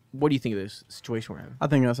 What do you think of this situation we're having? I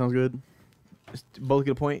think that sounds good. Both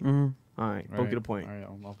get a point. Mm-hmm. All right, both get a point. All right,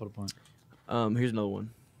 I'll put a point. Here's another one.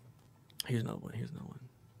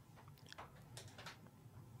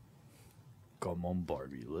 Come on,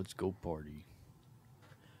 Barbie. Let's go party.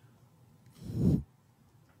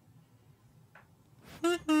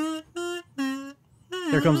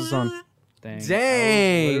 Here comes the sun. Dang. I was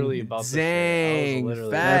Dang, literally about to say it. I was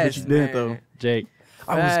literally- Yeah, but fast you didn't, though. man. Jake,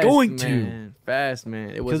 I Fast, was going to. man. Fast man.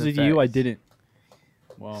 It Because wasn't of you, I fast. didn't.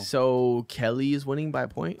 Wow. So Kelly is winning by a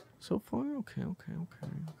point so far. Okay.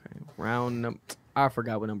 I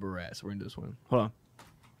forgot what number we're at, so we're into this one. Hold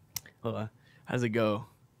on. How's it go?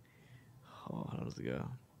 Oh, how does it go?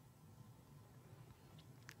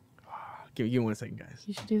 Give me 1 second, guys.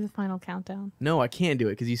 You should do the final countdown. No, I can't do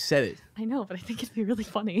it because you said it. I know, but I think it'd be really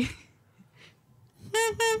funny.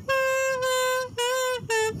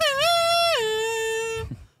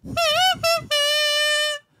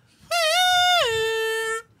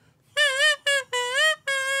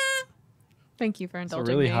 Thank you for It's a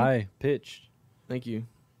indulging really me. high pitched. Thank you.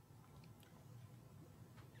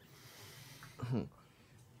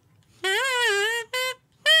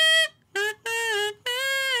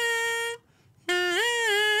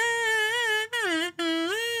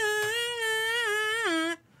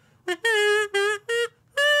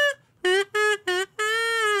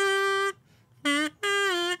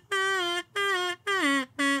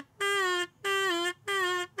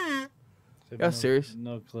 Y'all serious?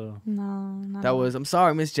 No clue. No. That was. I'm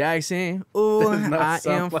sorry, Miss Jackson. Ooh, Does not I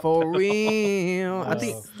sound am like for real. I No.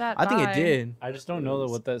 think. It's that I think it vibe. did. I just don't know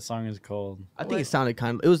what that song is called. I think What? it sounded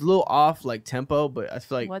kind of. It was a little off, like tempo, but I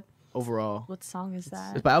feel like What overall, what song is it's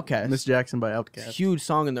that? by Outkast. Miss Jackson by Outkast. Huge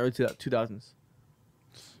song in the early 2000s.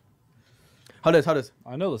 How does?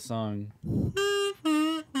 I know the song.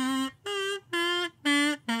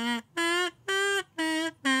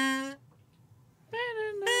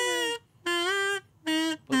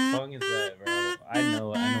 What song is that, bro? I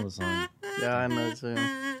know the song. Yeah, I know too.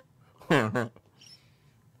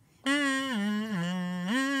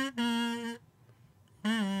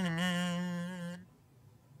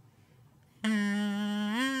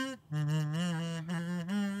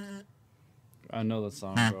 I know the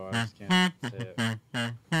song, bro. I just can't say it.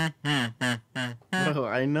 Bro,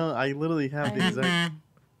 I know. I literally have the exact.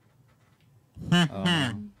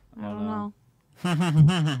 I I don't know.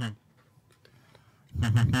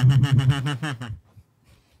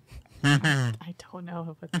 I don't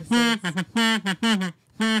know what this is.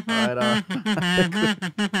 All right,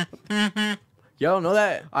 Y'all don't know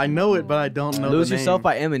that? I know it, but I don't know Lose the name. Yourself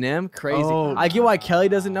by Eminem. Crazy. Oh. I get why Kelly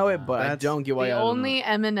doesn't know it, but I That's- don't get why The y'all only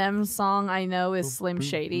Eminem song I know is Slim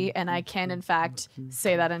Shady, and I can, in fact,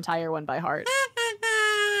 say that entire one by heart.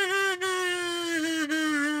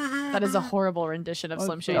 That is a horrible rendition of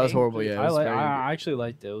Slim Shady. That was horrible, yeah. It was very good. I actually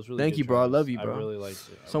liked it. It was really Thank good you, bro. I choice. love you, bro. I really liked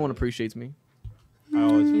it. Someone appreciates me. I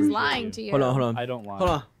always He's appreciate lying you. to you. Hold on. I don't lie. Hold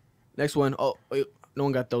on. Next one. Oh, wait. No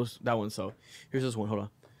one got that one, so here's this one. Hold on.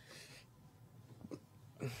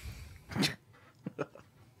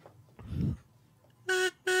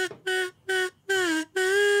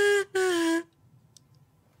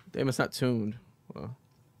 Damn, it's not tuned. Well.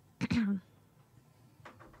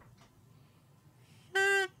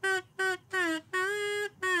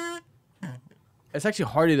 It's actually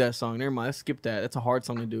hard to that song. Never mind. Let's skip that. That's a hard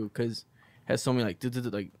song to do because it has so many like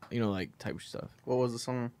type of stuff. What was the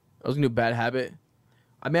song? I was gonna do Bad Habit.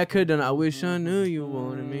 I mean, I could have done I Wish I Knew You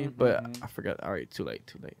Wanted Me, but I forgot. All right, too late.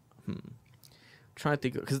 Trying to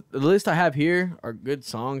think, because the list I have here are good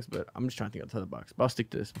songs, but I'm just trying to think outside the box. But I'll stick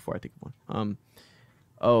to this before I think of one.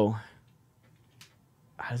 Oh,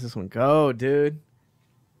 how does this one go, dude?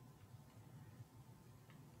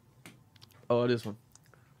 Oh, this one.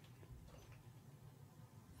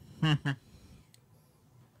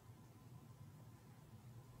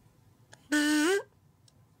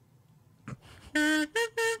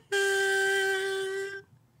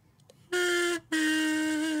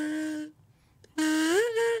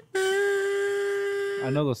 I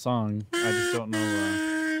know the song. I just don't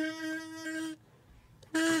know.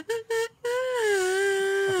 I've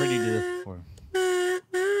heard you do this before.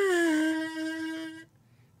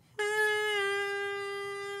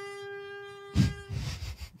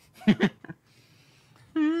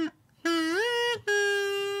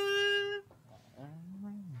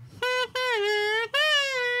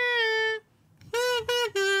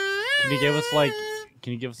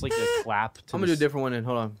 Can you give us like a clap? To I'm gonna do a different one. And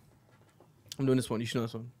hold on, I'm doing this one. You should know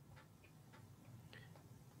this one.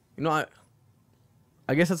 You know,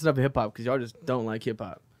 I guess that's enough of hip hop because y'all just don't like hip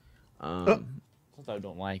hop. Since I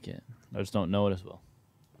don't like it, I just don't know it as well.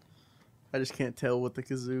 I just can't tell with the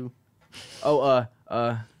kazoo.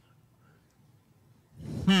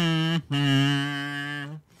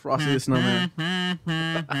 Frosty the Snowman.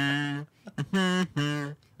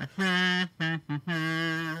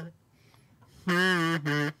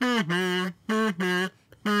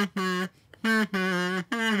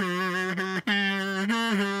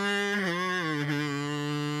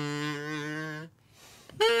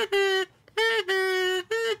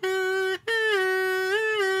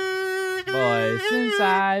 Voice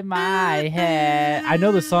inside my head. I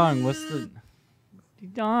know the song. What's the?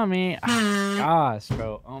 Dummy. Gosh,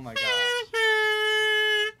 bro. Oh my gosh.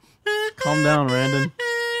 Calm down, Randon.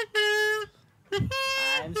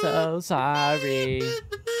 I'm so sorry.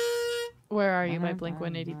 Where Are You by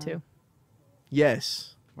Blink-182.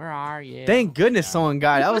 Yes. Where are you? Thank goodness someone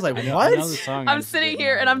got it. I was like, I know what? the song, I I'm just sitting didn't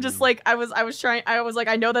here know and I'm the just name. like I was like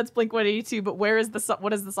I know that's Blink-182, but where is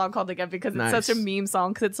what is the song called again? Because it's such a Nice. meme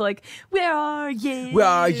song. Because it's like, where are you? Where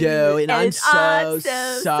are you? And I'm so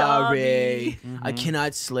sorry. sorry. I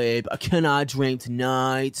cannot sleep. I cannot drink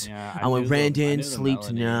tonight. Yeah, I want knew Brandon the sleep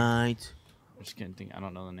melody. tonight. I just can't think. I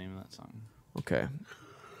don't know the name of that song. Okay.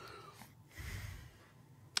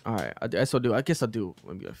 All right. I guess I'll do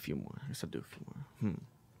maybe a few more.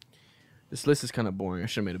 This list is kind of boring. I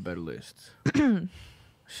should have made a better list.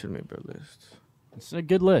 It's a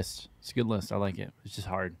good list. It's a good list. I like it. It's just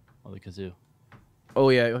hard. All the kazoo. Oh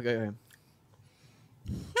yeah. Okay.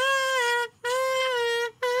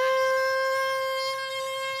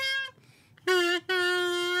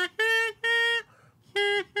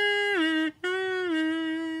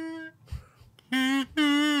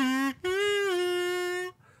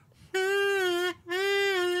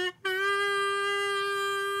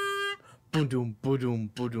 Boom, boom,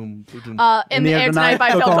 boom. In the Air Tonight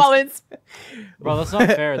by Phil Collins. Bro, that's not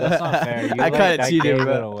fair. That's not fair. You, I kinda that cheated, gave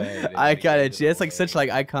bro. it away, dude. I You got gave it. It's like away. such like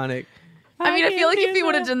iconic. I mean, I feel like if he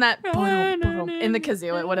would have done that in the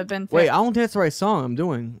kazoo, it would have been. Wait, I don't think that's the right song. I'm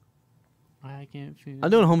doing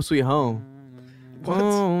Home Sweet Home. What?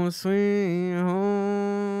 Home Sweet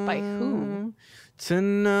Home. By who?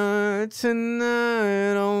 Tonight,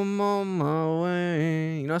 I'm on my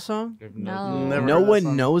way. You know that song? No. Never No heard that one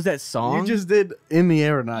song. knows that song. You just did In the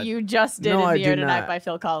Air Tonight. You just did No, In I the Air did Tonight not. by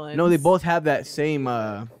Phil Collins. No, they both have that same.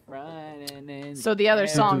 So the other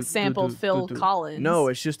song do, sampled do, Phil do, do. Collins. No,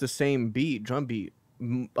 it's just the same beat, drum beat.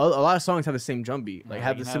 a lot of songs have the same drum beat, like Yeah,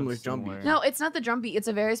 have you the have similar drum beat. similar- No, it's not the drum beat. It's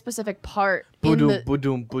a very specific part in Boom, the.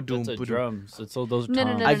 boom, boom, It's a boom. drums. It's all those No, no,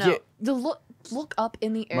 toms. no, I no, no. get- The look up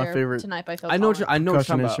in the My air favorite- tonight by Phil I know what Collins. you're, I know what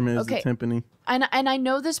Percussion you're talking about. instrument is Okay. the timpani. And I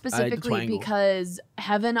know this specifically twangle. because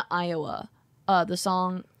Heaven, Iowa, the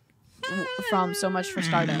song from So Much for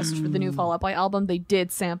Stardust for the new Fall Out Boy album, they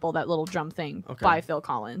did sample that little drum thing Okay. by Phil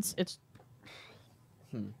Collins. It's.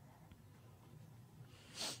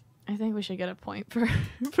 I think we should get a point for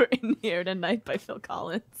for In the Air Tonight by Phil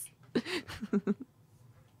Collins.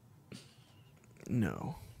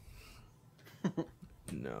 No.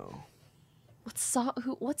 No. What song?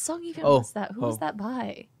 What song even Oh, was that? Who was oh. that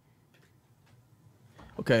by?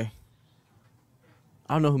 Okay.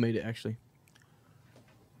 I don't know who made it actually.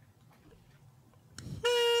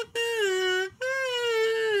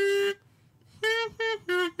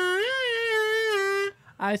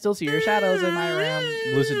 I still see your shadows in my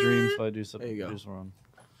room. Lucid Dreams by Do There you go. Just Wrong.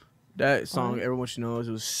 That song everyone should know. It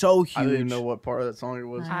was so huge. I didn't even know what part of that song it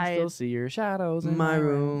was. I still see your shadows in my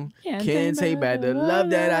room. Can't take back the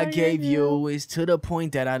love that I gave you. It's to the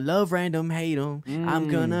point that I love random hate him. I'm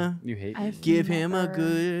gonna You hate I've me. give him a never-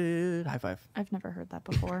 good high five. I've never heard that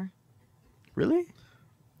before. Really?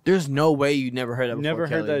 There's no way you never heard that before. Never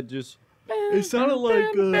heard Kelly. that. Just It sounded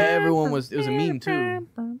like Everyone was. It was a meme too.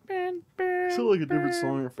 it sounded like a different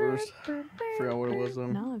song at first. Forgot what it was though.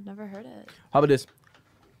 No, I've never heard it. How about this?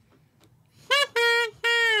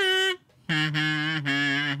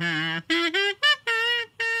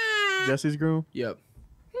 Jesse's Groove. Yep.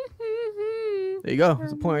 There you go.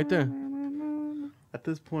 That's a point right there. At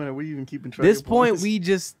this point, are we even keeping track? This of point, points? we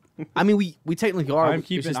just. I mean, we technically are. I'm It's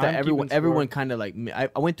keeping- just that I'm everyone, keeping score. everyone kind of like. I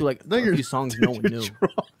went through like I think a you're few songs no one knew.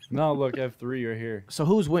 no. Look, I have 3 right here. So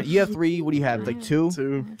who's win? You have 3. What do you have? Like 2?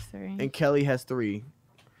 Two. I have 3. And Kelly has 3.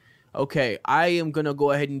 Okay, I am gonna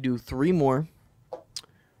go ahead and do 3 more,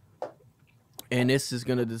 and this is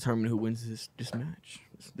gonna determine who wins this match.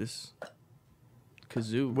 This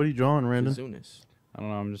kazoo. What are you drawing, Randon? Kazoo-ness. I don't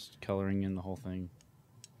know. I'm just coloring in the whole thing.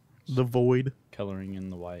 The Void. Coloring in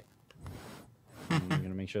the white. I'm gonna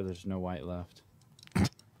make sure there's no white left.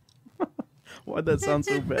 Why'd that sound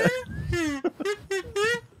so bad?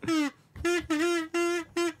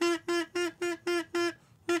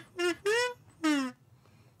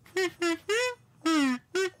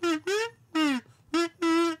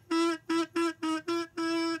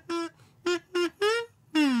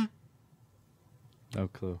 No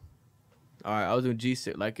clue. All right, I was doing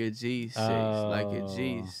G6 like a G6, like a Oh.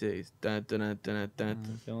 G6. Dun, dun, dun, dun, dun, I'm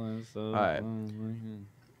dun. feeling so. All right.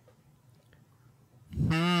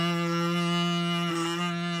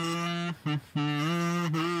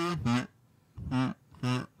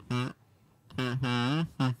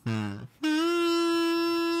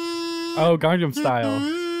 Oh, Gangnam Style.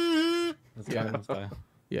 That's Yeah. Gangnam Style.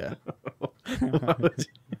 Yeah.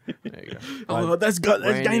 There you go. Oh, that's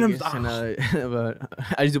Randy Gangnam gets Style. but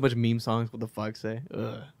I just do a bunch of meme songs. What the fuck say?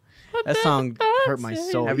 Ugh. That song hurt my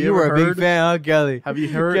soul. Have you were ever a big heard- fan, huh, Kelly? Have you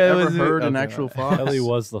Kelly ever was- heard an okay. actual fox? Kelly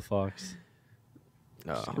was the fox.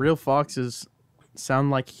 No. Real foxes sound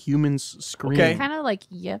like humans scream. Okay. Kind of like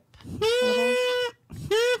yip. A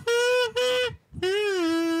little.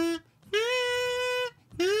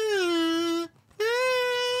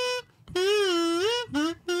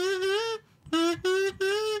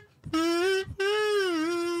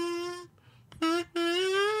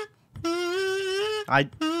 I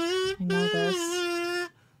I know this.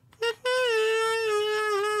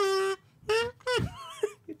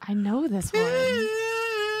 I know this one.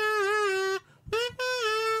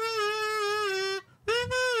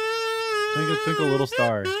 Twinkle, twinkle, little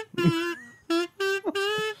star.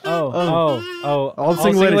 Oh, All the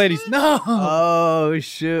single ladies. No. Oh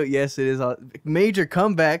shoot! Yes, it is a major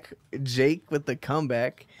comeback. Jake with the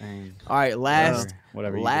comeback. Dang. All right, last,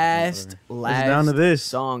 Whatever. you last, get, last down to this.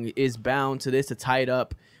 song is bound to this to tie it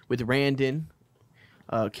up with Randon,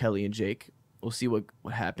 Kelly, and Jake. We'll see what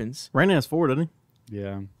happens. Brandon has 4, doesn't he?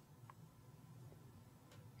 whatever. Yeah.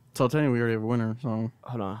 So I'll tell you, we already have a winner. So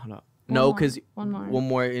Hold on. One No, more. because One more. one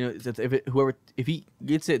more. You know, if he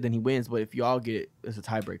gets it, then he wins. But if y'all get it, it's a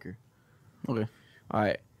tiebreaker. okay. All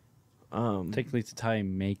right. Technically, it's a tie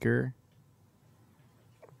maker.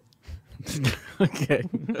 Okay.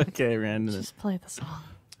 Okay, Brandon. Just play the song.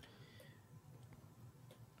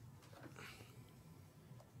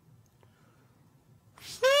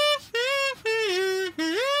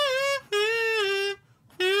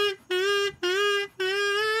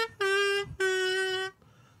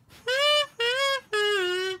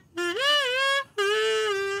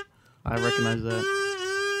 I recognize that.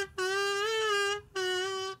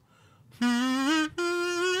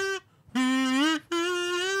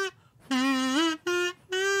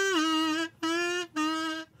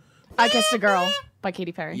 I Kissed a Girl by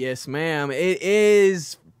Katy Perry. Yes, ma'am. It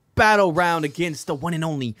is battle round against the one and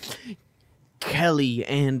only Kelly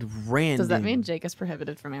and Randon. Does that mean Jake is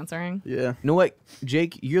prohibited from answering? Yeah. You know what,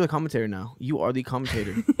 Jake? You're the commentator now. You are the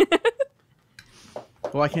commentator.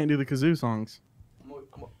 Well, I can't do the kazoo songs. I'm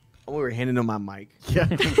over handing him my mic. Yeah.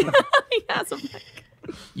 He has a mic.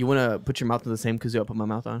 You want to put your mouth on the same kazoo I put my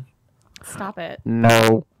mouth on? Stop it.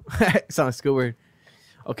 No. It sounds like school word.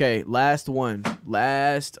 Okay, last one.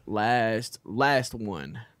 Last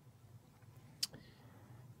one.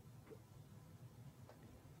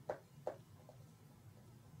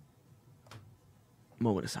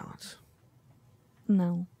 Moment of silence.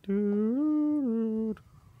 No.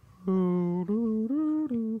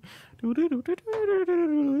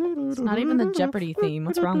 It's not even the Jeopardy theme.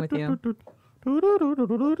 What's wrong with you?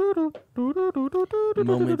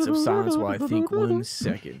 Moments of silence while I think 1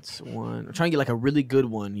 second. I'm trying to get like a really good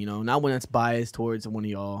one, you know, not one that's biased towards one of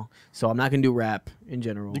y'all. So I'm not gonna do rap in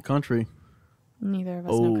general. The country. Neither of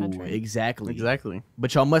us know country. Exactly. Exactly.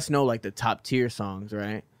 But y'all must know like the top tier songs,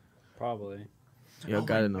 right? Probably. Y'all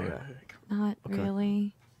gotta know that. Not Okay.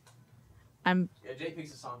 really. I'm Yeah, Jake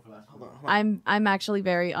picks a song for last one. I'm actually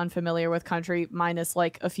very unfamiliar with country, minus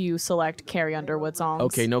like a few select Carrie Underwood songs.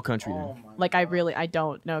 Okay, no country then. Like I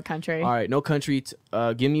don't know country. All right, no country. Jake's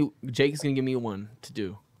gonna give me one to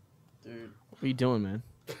do. Dude, What are you doing, man?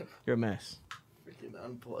 You're a mess. freaking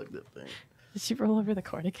unplug that thing. Did she roll over the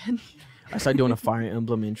cord again? I started doing a Fire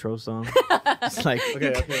Emblem intro song. It's like,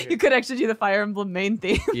 Okay. You could actually do the Fire Emblem main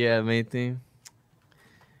theme. yeah, main theme.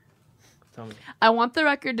 Tell me. I want the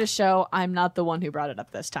record to show I'm not the one who brought it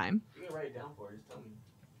up this time. You can write it down for her. Just tell me.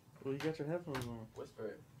 Well, you got your headphones on. Whisper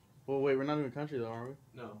it. Well, wait, we're not doing country though, are we?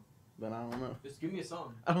 No. Then I don't know. Just give me a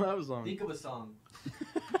song. I don't have a song. Think of a song.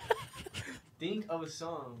 Think of a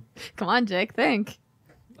song. Come on, Jake, think.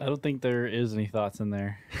 I don't think there is any thoughts in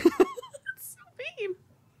there. So mean.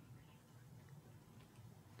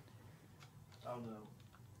 I don't know.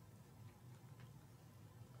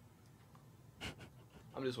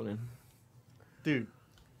 I'm just winning. Dude,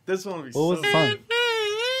 this one would be What was so the song?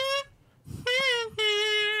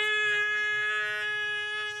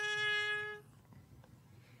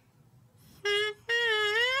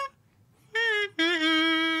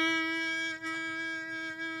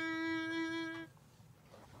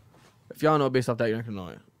 If y'all know it based off that, you're not gonna know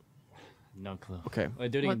it. No clue. Okay.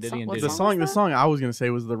 Wait, do it again, What do it song- again, what do it The again. song? the song I was gonna say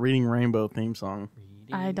was the Reading Rainbow theme song.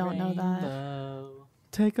 I don't know that. Rainbow.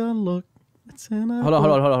 Take a look. It's in a Hold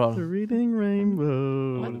on. The Reading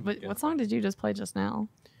Rainbow. What song did you just play just now?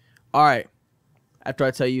 All right. After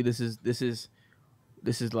I tell you this is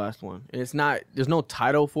the last one, and it's not. There's no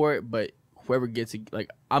title for it, but whoever gets it, like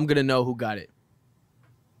I'm gonna know who got it.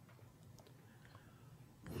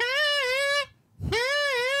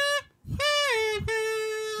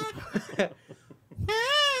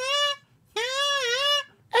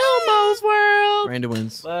 Elmo's World. Random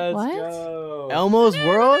wins. Let's What? go. Elmo's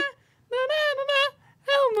World.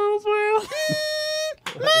 Elmo's World.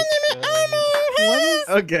 Let's go.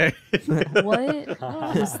 Okay.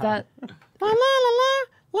 What is that?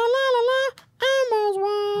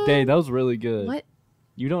 Dave, that was really good. What?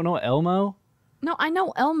 You don't know Elmo No, I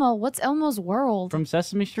know Elmo. What's Elmo's World? from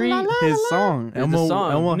Sesame Street? His song. It's the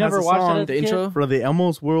song. Elmo You never has a watched song that The intro. for the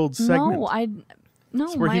Elmo's World segment. No,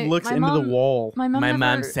 It's where my, he looks my into mom, the wall. My mom, My mom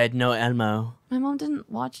never- said no Elmo. My mom didn't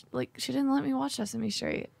watch. Like, she didn't let me watch Sesame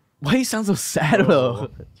Street. Why you sound so sad though?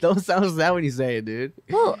 Don't sound sad when you say it, dude.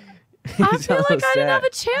 Well, You I feel sound like so I didn't sad. have a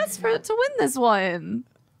chance to win this one.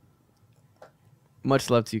 Much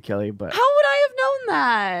love to you, Kelly, but How would I have known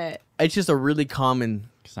that? it's just a really common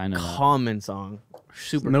Because I know that. common song.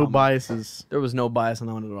 Super No common. biases. There was no bias on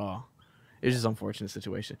that one at all. It's just an unfortunate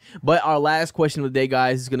situation. But our last question of the day,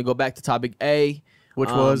 guys, is going to go back to topic A, Which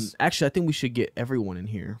was actually I think we should get everyone in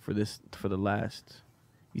here for the last.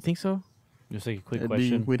 You think so? Just like a quick it'd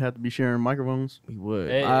question. we'd have to be sharing microphones. We would.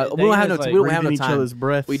 Hey, We thing don't have no. is, like, We don't have no breathing each time. other's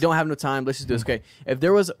breaths. We don't have no time. Let's just do this. Okay. If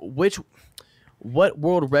there was what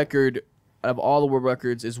world record of all the world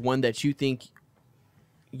records is one that you think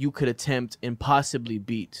you could attempt and possibly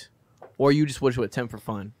beat, or you just wish to attempt for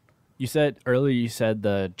fun? You said earlier, you said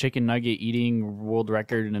the chicken nugget eating world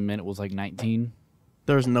record in a minute was like 19.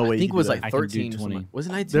 There's no way. I think you it was can like do I can do 13. or 20. something. Was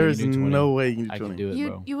it 19? that. There's do 20. no way you can do I can 20. do it, You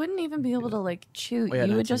bro. you wouldn't even be able to like chew. Oh, yeah,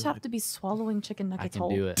 you would 19 just have works. to be swallowing chicken I nuggets can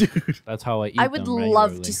whole. do it. Dude, That's how I eat I would them love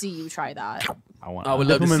regularly. to see you try that. I want. I would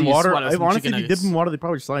dip love to them see in you water. swallow some Honestly, chicken if you dip nuggets. them in water, they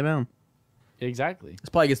probably slide down. Exactly. It's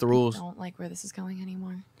probably against the I rules. don't like where this is going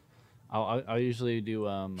anymore. I usually do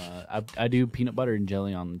I do peanut butter and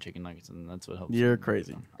jelly on the chicken nuggets, and that's what helps. You're me.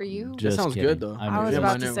 crazy. Are you? That sounds good, though. I'm I was Yeah,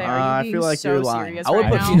 about mine to are- say, are you I being feel like so you're lying. serious I would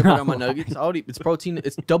right put now? peanut butter on my nuggets. I would eat. It's protein.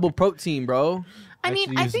 It's double protein, bro. I mean,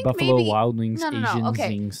 actually I use think Buffalo maybe Wild Wings no, Asian okay.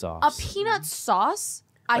 zing A sauce. peanut sauce,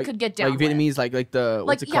 I Like- could get down Like with. Vietnamese, like the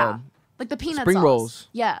what's it called? Like the peanut Spring sauce. rolls.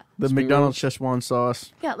 Yeah, The Spring McDonald's Szechuan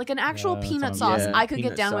sauce. yeah, like an actual Yeah, that peanut sounds sauce, good. I could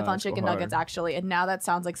Peanut get down with on sauce, go chicken hard. nuggets actually, and now that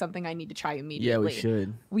sounds like something I need to try Yeah, immediately. we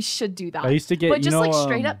should. We should do that. I used to get, but you just know, like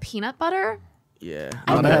straight up peanut butter. Yeah.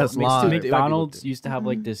 I Oh, know. that's Makes live. too- it might be McDonald's good. used to have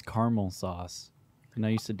like this caramel sauce, and I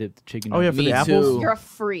used to dip the chicken. Oh, yeah, nuggets for Me the apples. too. You're a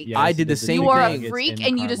freak. Yeah, I used to did the dip same You are thing. a freak, in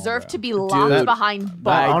and you caramel, deserve bro. to be locked Dude, behind I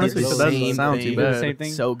bars. honestly, did the so doesn't same sound too thing. You did the bad. same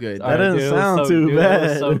thing? So good. All That doesn't dude, it was sound so, too dude, It was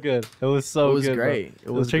bad. so good. It was so It was good. bro. great. It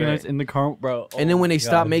The was chicken great. nuggets in the caramel, bro. And then when they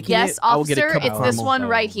stopped making Yes, it, I would get a officer, cup of it's this caramel. one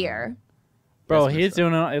right here. Bro, That's he's messed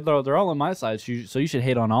doing it. They're all on my side, so you should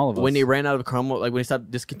hate on all of us. When they ran out of caramel, like when they stopped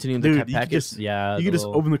discontinuing the Dude, cat you could packets. just, yeah, you the could just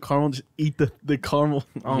little- open the caramel and just eat the caramel.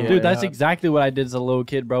 Oh Yeah. my Dude, that's God. exactly what I did as a little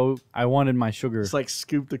kid, bro. I wanted my sugar, Just like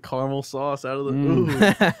scoop the caramel sauce out of the. Mm.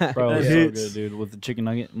 Ooh, bro. that It was so hits. good, dude, with the chicken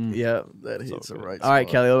nugget. Mm. yeah. that So hits the good. right. All right,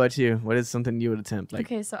 spot. Kelly. What about you? What is something you would attempt? Like,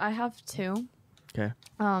 Okay, so I have two. 'Kay.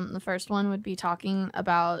 The first one would be talking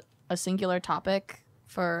about a singular topic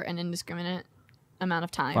for an indiscriminate amount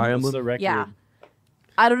of time. Fire What's Emblem? the record? Yeah.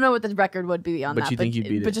 I don't know what the record would be on But that. you think you'd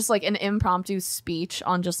beat but it? just like an impromptu speech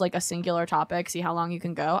on just like a singular topic, see how long you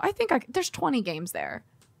can go. I think there's 20 games there.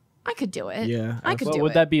 I could do it. Yeah, I could But do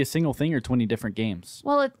would it. that be a single thing or 20 different games?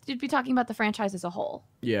 Well, you'd be talking about the franchise as a whole.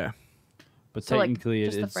 Yeah. But So, like, technically,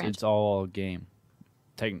 just the it's all a game.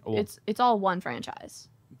 Well, It's all one franchise.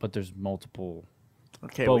 but there's multiple.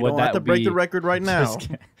 Okay, But we would don't have that to break the be- record right now. Just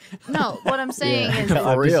kidding. No, what I'm saying Yeah. is For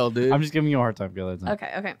I'm real, dude. I'm just giving you a hard time, girl. That's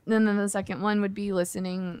okay. And then the second one would be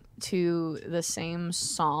listening to the same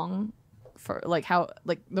song for like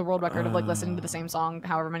the world record of like listening to the same song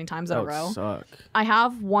however many times in That a would row. suck. I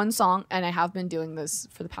have one song, and I have been doing this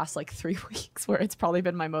for the past like 3 weeks, where it's probably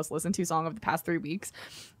been my most listened to song of the past 3 weeks.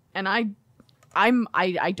 And I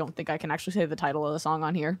don't think I can actually say the title of the song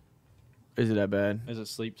on here. Is it that bad? Is it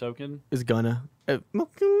Sleep Token? It's gonna.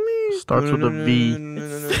 Starts with a V.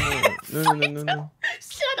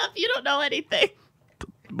 Shut up! You don't know anything.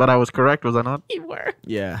 But I was correct, was I not? You were.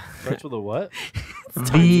 Yeah. Starts with a what?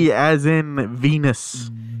 V as in Venus.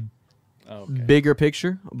 Oh, okay. Bigger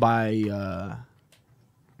Picture by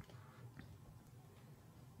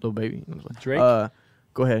Lil Baby. Drake?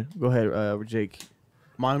 Go ahead, Jake.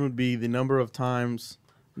 Mine would be the number of times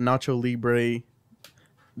Nacho Libre,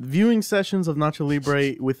 viewing sessions of Nacho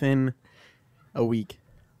Libre within a week.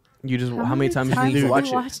 You just how many times you need times to do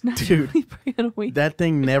watch you it? Dude. That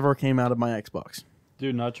thing never came out of my Xbox.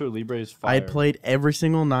 Dude, Nacho Libre is fire. I played every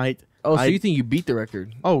single night. Oh, so I- you think you beat the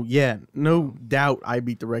record? Oh yeah, no doubt I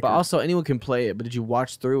beat the record. But also anyone can play it. But did you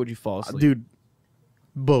watch through? Or would you fall asleep? Dude,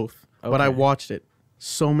 both. But I Okay. watched it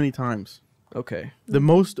so many times. Okay. The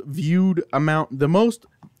most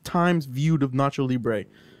times viewed of Nacho Libre.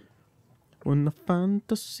 When the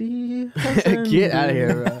fantasy has Get out of ended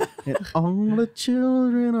here, bro. and all the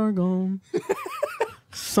children are gone.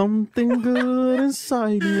 Something good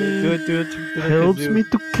inside me Do it. helps me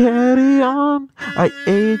to carry on. I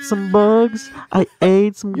ate some bugs. I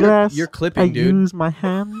ate some grass. You're clipping, I dude. use my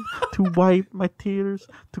hand to wipe my tears,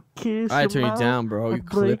 to kiss I your turn you mouth. down, bro. I You're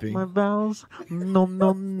break clipping. my vows. No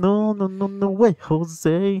way,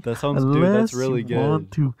 Jose. That sounds, dude, that's Unless really you want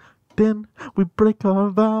good. to, then we break our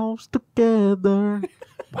vows together.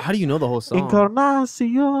 How do you know the whole song?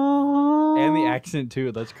 Encarnacion. And the accent,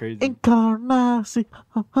 too. That's crazy. Encarnacion.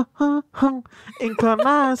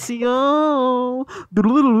 Encarnacion.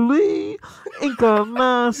 Doodle-doodle-dee.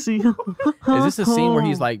 Encarnacion. Is this a scene where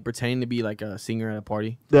he's like pretending to be like a singer at a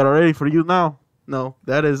party? That are ready for you now? No,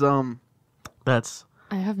 that is that's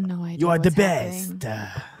I have no idea. You are the what's happening.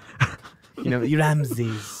 best. You know, you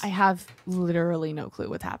Ramses. I have literally no clue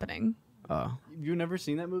what's happening. Oh. You've never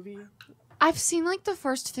seen that movie? I've seen like the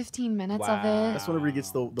first 15 minutes of Wow. it. that's whenever he gets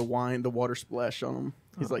the wine, the water splash on him.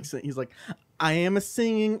 He's like, I am a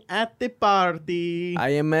singing at the party. I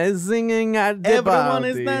am singing at the Everyone party.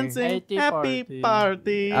 is dancing. At the Happy party.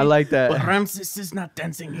 party. I like that. But Ramses is not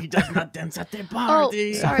dancing. He does not dance at the Oh,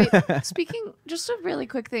 party. sorry. Speaking, just a really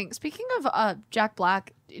quick thing. Speaking of Jack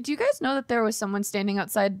Black, do you guys know that there was someone standing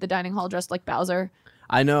outside the dining hall dressed like Bowser,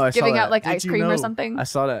 I know. I saw giving that. out like Did ice you cream know- or something? I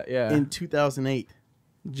saw that. Yeah. In 2008,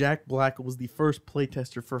 Jack Black was the first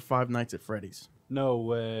playtester for Five Nights at Freddy's. No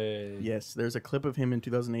way. Yes, there's a clip of him in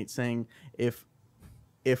 2008 saying if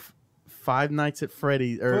Five Nights at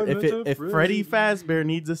Freddy's or Five Nights at if Freddy Fazbear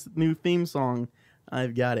needs a new theme song,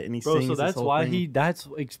 I've got it. And he Bro, sings so this that's whole why thing. that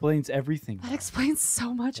explains everything. That explains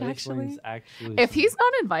so much, That actually. explains actually If so he's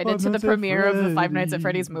not invited Five to the Nights at premiere of the Five Nights at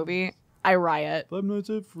Freddy's. Freddy's movie, I riot. Five Nights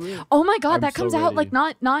at Freddy's. Oh my god, I'm that so comes out like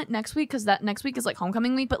ready. not next week because that next week is like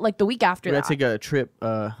homecoming week, but like the week after We're that. gonna take a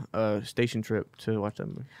trip, station trip to watch that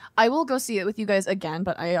movie. I will go see it with you guys again,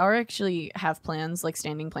 but I are actually have plans, like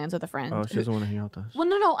standing plans with a friend. Oh, she doesn't want to hang out with us. Well,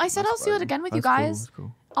 no, I said That's I'll see it fine. again with you That's cool, guys. that's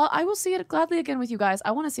cool. I will see it gladly again with you guys.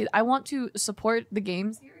 I want to see it. I want to support the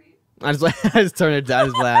game series. I just turn it down. I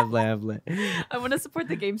just laugh. I want to support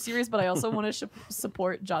the game series, but I also want to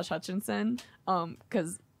support Josh Hutcherson,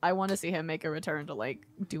 because I want to see him make a return to like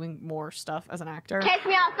doing more stuff as an actor. Catch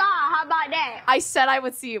me outside. How about that? I said I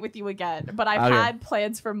would see it with you again, but I've Okay. had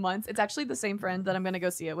plans for months. It's actually the same friend that I'm gonna go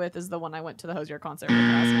see it with is the one I went to the Hosier concert with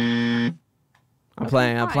last night. I'm Okay,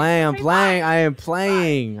 playing. I'm fine. playing. I'm Okay, playing. fine. I am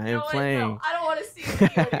playing. I am No, playing. no, I don't want to see it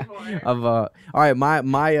with you anymore. All right, my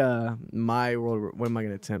role. What am I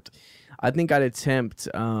gonna attempt? I think I'd attempt.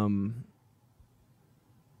 Dang.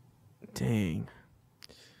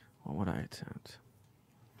 What would I attempt?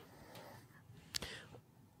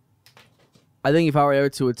 I think if I were ever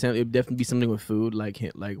to attempt, it'd definitely be something with food, like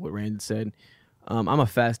what Rand said. I'm a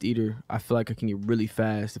fast eater. I feel like I can eat really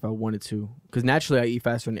fast if I wanted to, because naturally I eat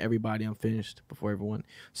faster than everybody. I'm finished before everyone.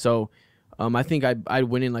 So, I think I'd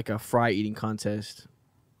win in like a fry eating contest.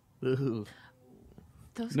 Ugh.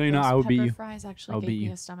 Those No, you know, ghost I would beat pepper you. fries actually I'll gave beat me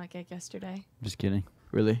you. a stomachache yesterday. Just kidding.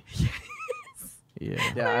 Really? Yeah.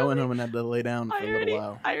 Yeah, I went home and had to lay down for a little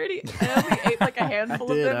while. I only ate like a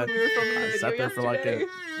handful of did. them when we were filming the I video sat there for yesterday.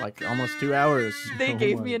 like almost 2 hours. They Oh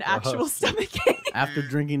gave my me an gosh. actual stomachache. After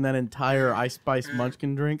drinking that entire Ice Spice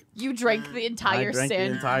Munchkin drink, You drank the entire drank the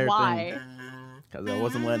sin. entire Why? thing. because I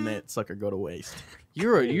wasn't letting that sucker go to waste.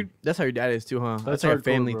 You. That's how your dad is too, huh? That's like a hardcore,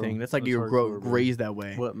 family bro. thing. That's like That's you're hardcore, bro. raised that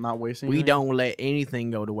way. What, not wasting? We anything? don't let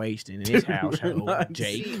anything go to waste in this We're household, not-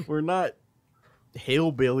 Jake. We're not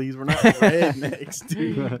hillbillies. We're not rednecks,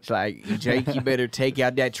 dude. It's like, Jake, you better take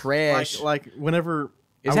out that trash. Like whenever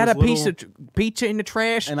Is I that a was piece little of pizza in the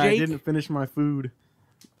trash, and Jake? I didn't finish my food,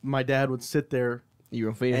 my dad would sit there You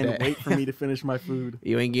gonna finish and that? wait for me to finish my food.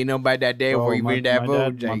 You ain't getting nobody that day Bro, before you finish that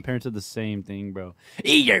food, my Jake. parents did the same thing, bro.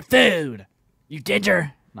 Eat your food, you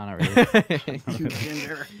ginger. No, not really.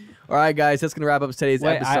 All right, guys, that's gonna wrap up today's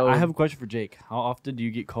Wait, episode. I have a question for Jake. How often do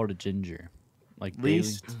you get called a ginger? Like At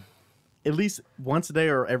least once a day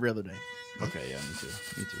or every other day. daily? Okay, yeah, me too.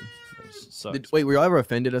 Me too. That sucks. Wait, were y'all ever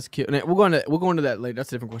offended as kids? We'll go into that later. That's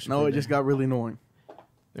a different question. No, for it today. just got really annoying.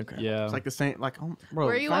 Okay. Yeah. It's like the same. Like, oh, bro.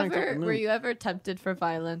 Were you fine, ever no. were you ever tempted for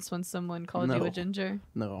violence when someone called you No. a ginger?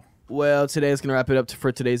 No. Well, today is going to wrap it up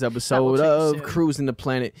for today's episode change of soon. Cruising the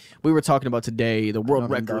Planet. We were talking about today the world I'm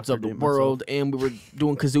gonna records of the indoctrinate myself. world, and we were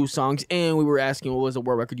doing kazoo songs, and we were asking what was the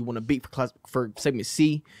world record you want to beat for segment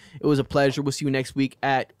C. It was a pleasure. We'll see you next week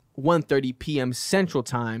at 1:30 p.m. Central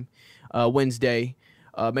Time, Wednesday.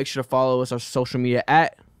 Make sure to follow us on social media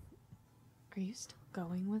at Are you still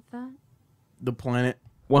going with that? The Planet.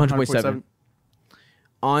 100.7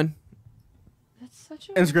 on That's such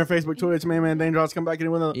a Instagram, Facebook, Twitter. It's Man Dangerous. Come back in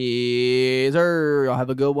with a. Yes, sir. Y'all have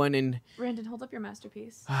a good one, and Brandon, hold up your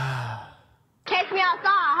masterpiece. Catch me outside.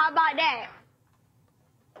 How about that?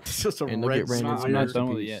 It's just a And look red at Brandon's I'm not masterpiece. done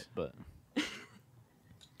with it yet, but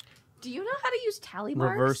Do you know how to use tally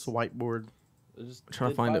marks? reverse whiteboard.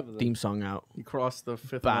 trying to find the theme song out. You cross the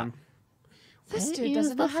fifth Bah. one. This dude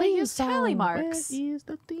doesn't know how to use tally marks. Where is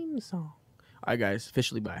the theme song? All right, guys,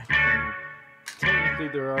 officially bye. technically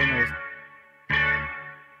there are no